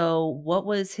 So what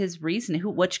was his reason?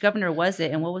 Which governor was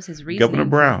it, and what was his reason? Governor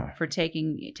Brown for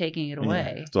taking it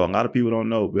away. Yeah. So a lot of people don't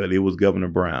know, but it was Governor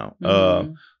Brown.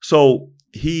 So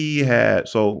I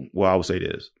would say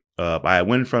this. I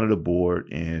went in front of the board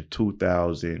in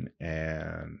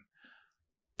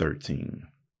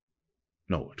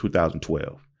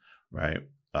 2012, right?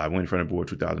 I went in front of the board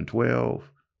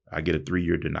 2012. I get a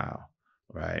 3-year denial,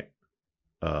 right?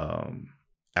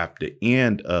 At the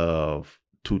end of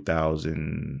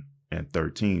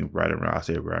 2013, right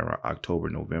around October,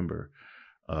 November,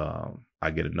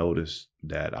 I get a notice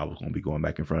that I was going to be going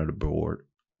back in front of the board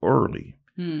early,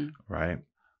 right?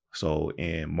 So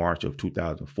in March of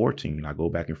 2014, I go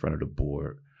back in front of the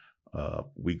board.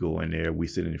 We go in there, we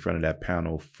sit in front of that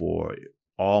panel for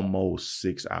almost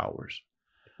 6 hours.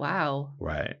 Wow.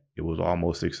 Right. It was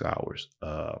almost 6 hours.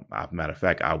 Matter of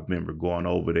fact, I remember going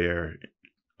over there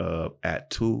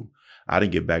at 2. I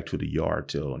didn't get back to the yard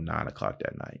till 9 o'clock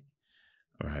that night.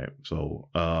 All right. So,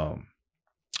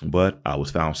 but I was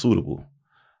found suitable,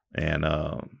 and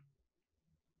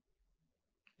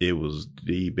it was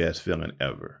the best feeling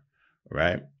ever.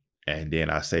 Right. And then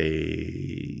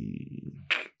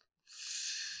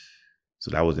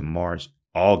so that was in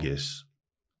August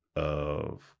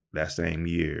of that same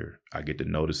year, I get the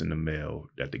notice in the mail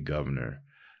that the governor,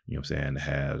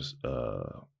 has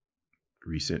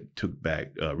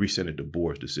rescinded the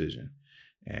board's decision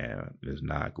and is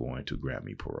not going to grant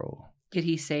me parole. Did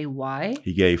he say why?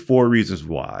 He gave 4 reasons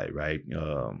why, right?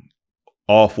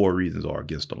 All 4 reasons are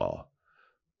against the law.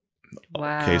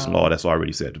 Wow. Case law, that's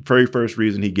already said. The very first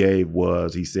reason he gave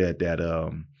was he said that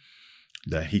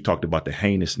he talked about the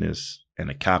heinousness and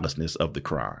the callousness of the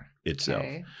crime itself.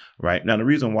 Okay. Right. Now, the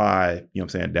reason why,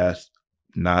 that's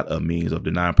not a means of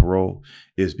denying parole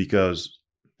is because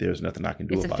there's nothing I can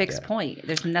do about that. It's a fixed point.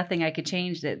 There's nothing I could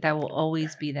change that will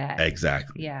always be that.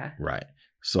 Exactly. Yeah. Right.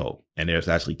 So, and there's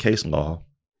actually case law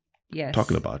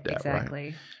talking about that.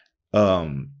 Exactly.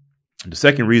 Right. The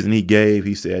second reason he gave,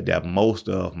 he said that most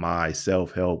of my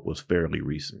self-help was fairly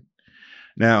recent.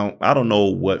 Now, I don't know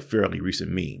what fairly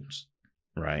recent means,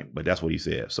 right? But that's what he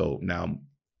said. So now,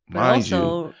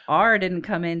 R didn't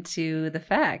come into the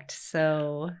fact.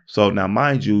 So now,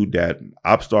 mind you, that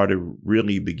I've started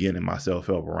really beginning my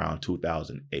self-help around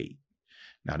 2008.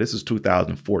 Now, this is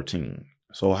 2014.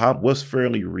 So what's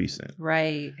fairly recent?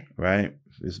 Right. Right.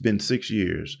 It's been 6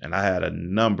 years, and I had a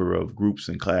number of groups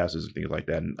and classes and things like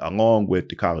that, along with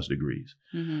the college degrees.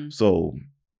 So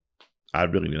I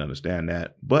really didn't understand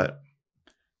that. But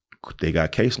they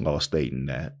got case law stating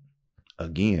that,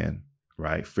 again,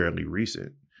 right, fairly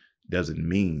recent doesn't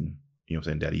mean,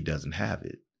 that he doesn't have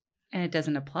it. And it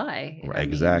doesn't apply. Right,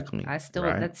 exactly.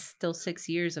 That's still 6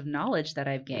 years of knowledge that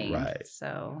I've gained. Right.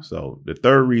 So the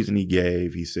third reason he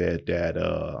gave, he said that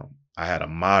I had a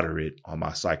moderate on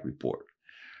my psych report.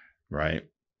 Right.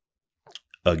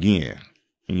 Again,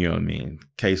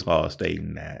 case law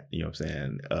stating that,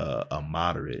 a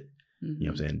moderate,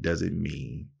 doesn't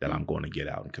mean that I'm going to get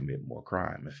out and commit more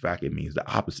crime. In fact, it means the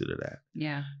opposite of that.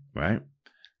 Yeah. Right.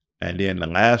 And then the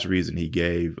last reason he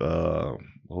gave, what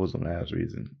was the last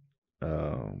reason?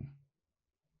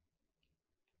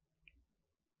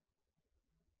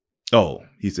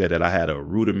 He said that I had a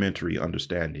rudimentary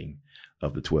understanding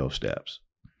of the 12 steps.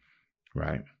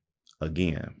 Right.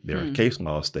 Again, there are case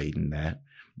laws stating that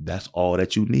that's all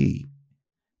that you need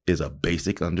is a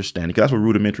basic understanding. Because that's what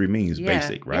rudimentary means,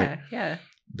 basic, right? Yeah.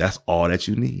 That's all that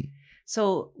you need.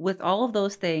 So with all of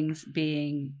those things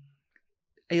being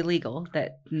illegal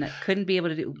that couldn't be able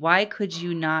to do, why could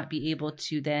you not be able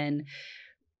to then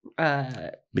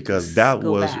because that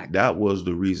was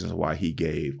the reasons why he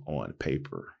gave on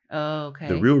paper. Oh, okay.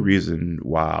 The real reason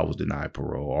why I was denied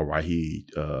parole or why he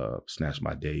snatched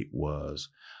my date was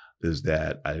is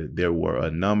that there were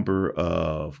a number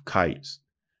of kites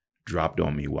dropped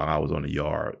on me while I was on the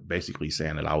yard, basically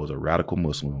saying that I was a radical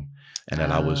Muslim and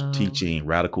that I was teaching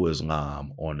radical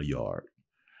Islam on the yard.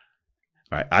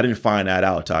 Right. I didn't find that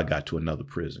out until I got to another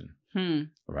prison.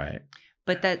 Right.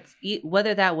 But that's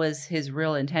whether that was his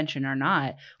real intention or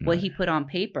not, what he put on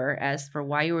paper as for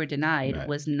why you were denied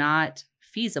was not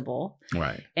feasible.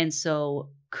 Right. And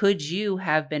so could you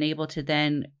have been able to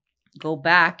then go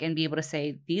back and be able to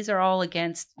say, these are all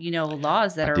against,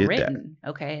 laws that are written? That.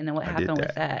 Okay. And then what happened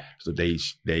with that? So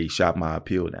they shot my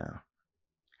appeal down.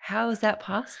 How is that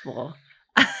possible?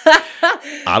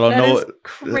 I don't know.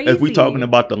 If we're talking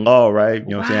about the law, right? You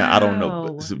know what I'm saying? I don't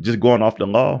know. Just going off the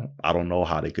law, I don't know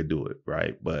how they could do it,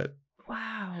 right? But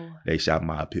they shot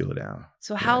my appeal down.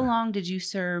 So how long did you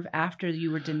serve after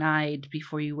you were denied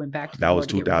before you went back to the That was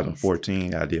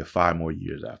 2014. I did 5 more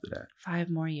years after that. 5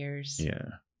 more years. Yeah.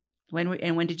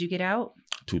 When did you get out?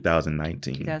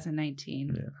 2019.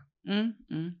 2019. Yeah.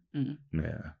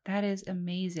 Yeah. That is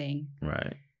amazing.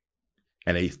 Right.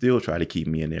 And they still try to keep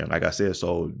me in there. Like I said,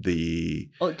 so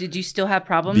did you still have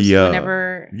problems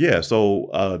whenever? Yeah.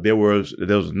 So there was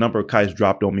a number of kites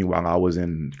dropped on me while I was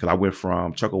because I went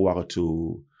from Chuckawaka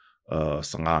to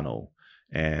Solano,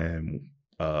 and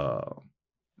the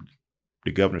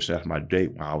governor set my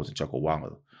date when I was in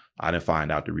Chuckawaka. I didn't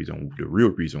find out the real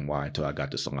reason why until I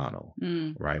got to Solano.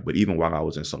 Right. But even while I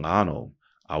was in Solano,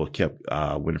 I went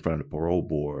in front of the parole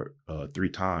board 3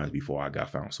 times before I got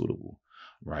found suitable.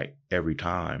 Right. Every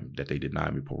time that they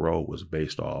denied me parole was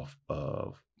based off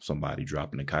of somebody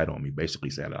dropping a kite on me,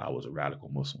 basically saying that I was a radical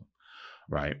Muslim.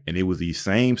 Right. And it was these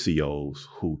same COs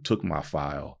who took my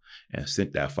file and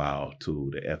sent that file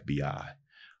to the FBI.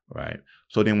 Right.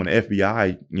 So then when the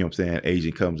FBI,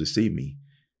 agent comes to see me,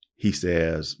 he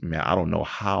says, man, I don't know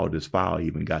how this file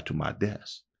even got to my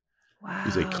desk. Wow.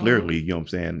 He said, clearly,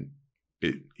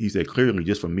 he said, clearly,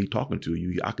 just from me talking to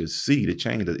you, I could see the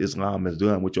change that Islam has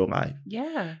done with your life.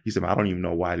 Yeah. He said, I don't even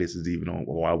know why this is even on,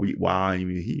 why I'm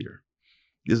even here.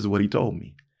 This is what he told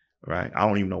me, right? I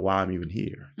don't even know why I'm even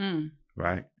here,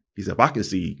 right? He said, if I can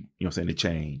see, the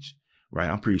change, right?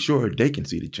 I'm pretty sure they can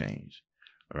see the change,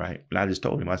 right? And I just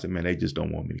told him, I said, man, they just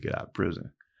don't want me to get out of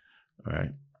prison, right?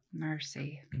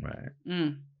 Mercy. Right.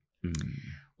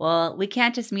 Well, we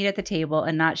can't just meet at the table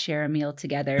and not share a meal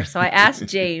together. So I asked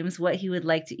James what he would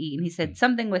like to eat, and he said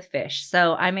something with fish.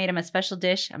 So I made him a special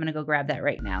dish. I'm going to go grab that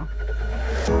right now.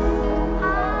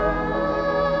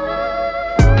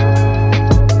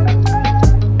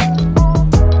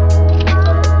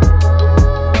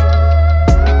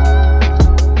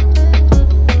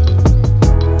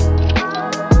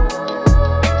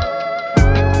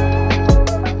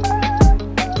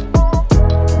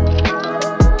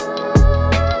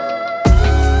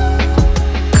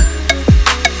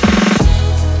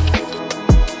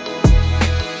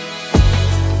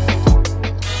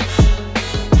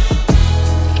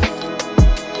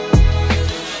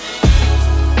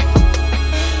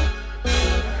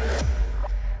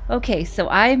 Okay, so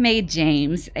I made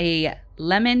James a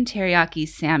lemon teriyaki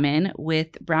salmon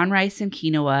with brown rice and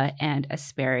quinoa and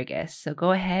asparagus. So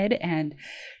go ahead and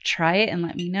try it and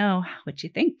let me know what you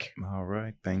think. All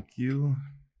right, thank you.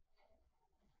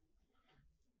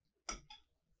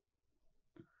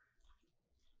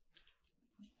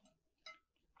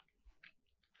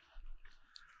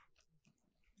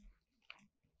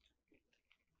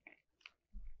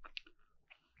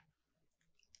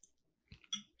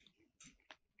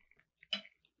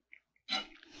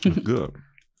 Good.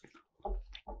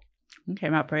 It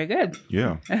came out pretty good.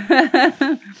 Yeah.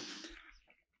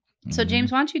 So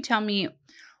James, why don't you tell me,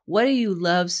 what do you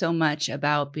love so much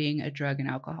about being a drug and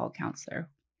alcohol counselor?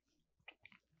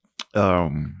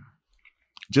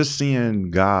 Just seeing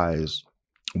guys,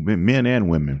 men and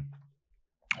women,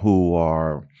 who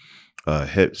are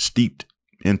steeped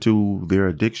into their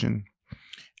addiction,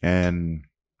 and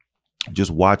just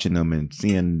watching them and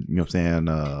seeing,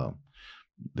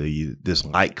 this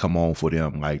light come on for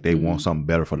them, like they want something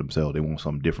better for themselves, they want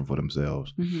something different for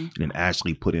themselves, and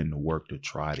actually put in the work to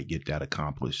try to get that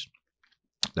accomplished.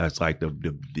 That's like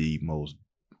the most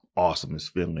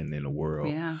awesomest feeling in the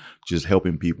world. Yeah. Just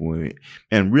helping people,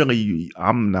 and really,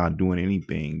 I'm not doing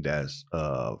anything that's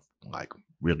like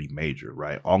really major,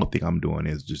 right? All the thing I'm doing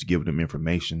is just giving them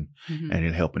information and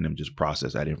then helping them just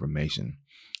process that information.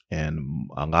 And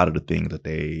a lot of the things that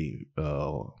they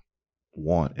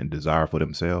want and desire for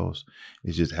themselves,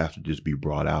 it just have to just be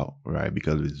brought out, right?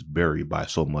 Because it's buried by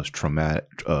so much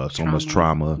much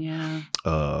trauma,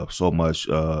 so much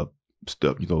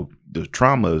stuff. The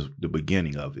trauma is the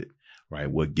beginning of it, right?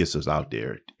 What gets us out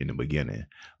there in the beginning.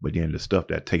 But then the stuff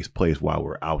that takes place while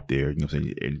we're out there, you know what I'm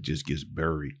saying, it just gets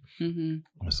buried.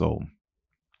 So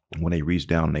when they reach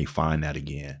down and they find that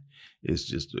again, it's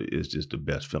just the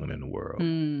best feeling in the world.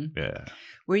 Yeah.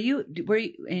 Were you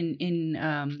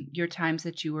in your times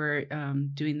that you were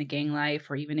doing the gang life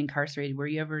or even incarcerated, were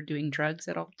you ever doing drugs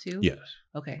at all too? Yes.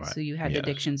 Okay. Right. So you had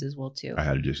addictions as well too. I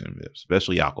had addictions,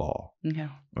 especially alcohol. Okay.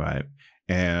 Right.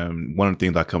 And one of the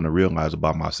things I come to realize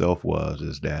about myself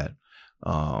is that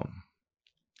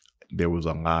there was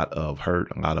a lot of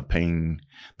hurt, a lot of pain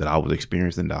that I was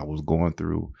experiencing, that I was going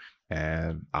through,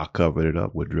 and I covered it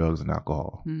up with drugs and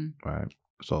alcohol. Right.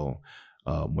 So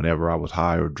whenever I was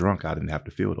high or drunk, I didn't have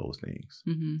to feel those things.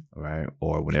 Right.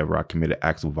 Or whenever I committed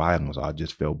acts of violence, I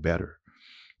just felt better.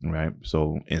 Right.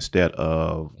 So instead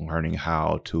of learning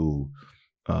how to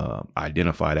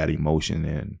identify that emotion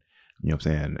and, you know what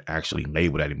I'm saying, actually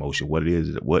label that emotion, what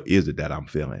is it that I'm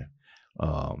feeling?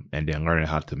 And then learning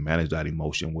how to manage that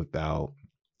emotion without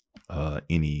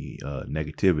any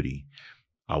negativity.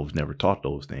 I was never taught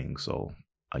those things. So,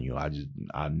 you know,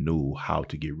 I knew how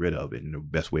to get rid of it. And the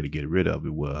best way to get rid of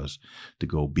it was to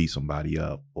go beat somebody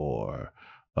up or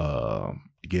go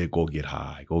get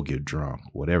high, go get drunk,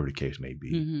 whatever the case may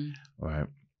be. Right.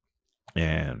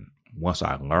 And once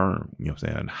I learned, you know what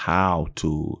I'm saying, how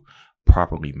to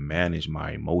properly manage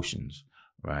my emotions,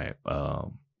 right,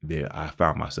 there I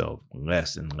found myself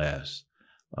less and less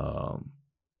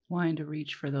wanting to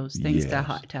reach for those things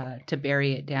to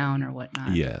bury it down or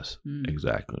whatnot. Yes,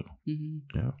 exactly.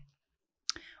 Yeah.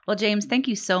 Well, James, thank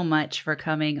you so much for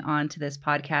coming on to this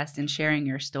podcast and sharing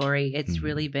your story. It's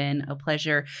really been a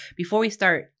pleasure. Before we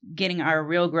start getting our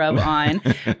real grub on,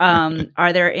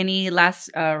 are there any last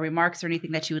remarks or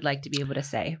anything that you would like to be able to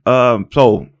say?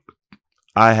 So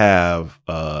I have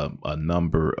a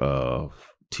number of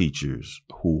teachers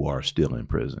who are still in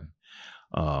prison.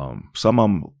 Some of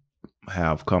them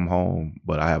have come home,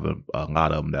 but I have a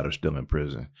lot of them that are still in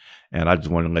prison. And I just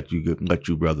want to let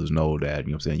you brothers know that,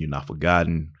 you know what I'm saying, you're not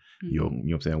forgotten. You're, you know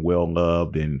what I'm saying, well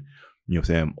loved. And, you know what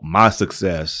I'm saying, my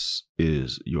success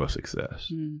is your success.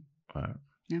 All right.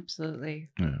 Absolutely.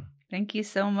 Yeah. Thank you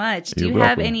so much. Do You're you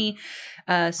have welcome. any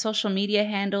social media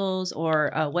handles or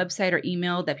a website or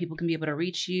email that people can be able to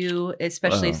reach you,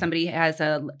 especially if somebody has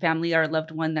a family or a loved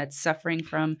one that's suffering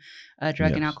from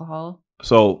drug and alcohol?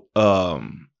 So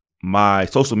my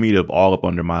social media are all up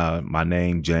under my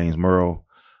name, James Murrell.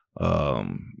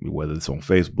 Whether it's on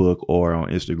Facebook or on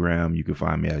Instagram, you can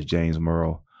find me as James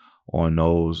Murrell on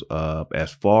those.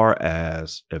 As far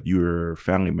as if your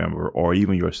family member or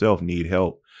even yourself need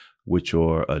help with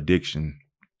your addiction,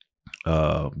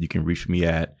 you can reach me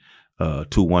at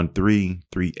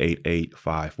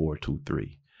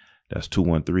 213-388-5423. That's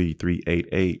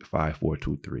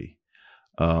 213-388-5423.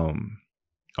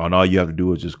 And all you have to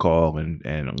do is just call and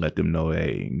let them know,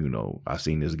 hey, you know, I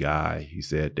seen this guy. He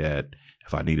said that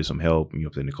if I needed some help, you know,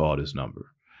 then to call this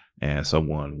number, and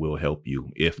someone will help you,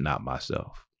 if not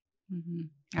myself.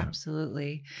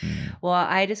 Absolutely. Well,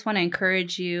 I just want to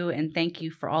encourage you and thank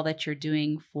you for all that you're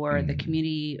doing for the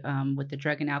community with the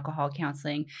drug and alcohol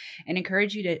counseling, and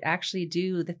encourage you to actually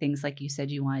do the things like you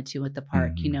said you wanted to with the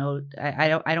park. You know, I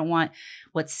don't want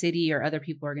what city or other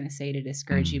people are going to say to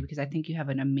discourage you, because I think you have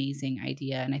an amazing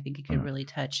idea, and I think it could really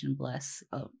touch and bless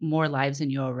more lives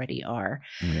than you already are.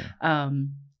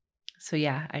 So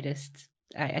yeah, I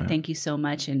thank you so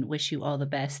much and wish you all the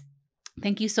best.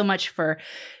 Thank you so much for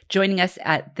joining us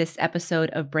at this episode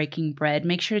of Breaking Bread.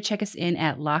 Make sure to check us in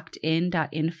at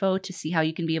lockedin.info to see how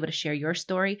you can be able to share your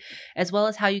story, as well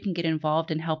as how you can get involved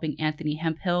in helping Anthony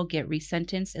Hemphill get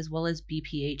resentenced, as well as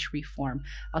BPH reform.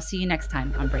 I'll see you next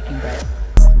time on Breaking Bread.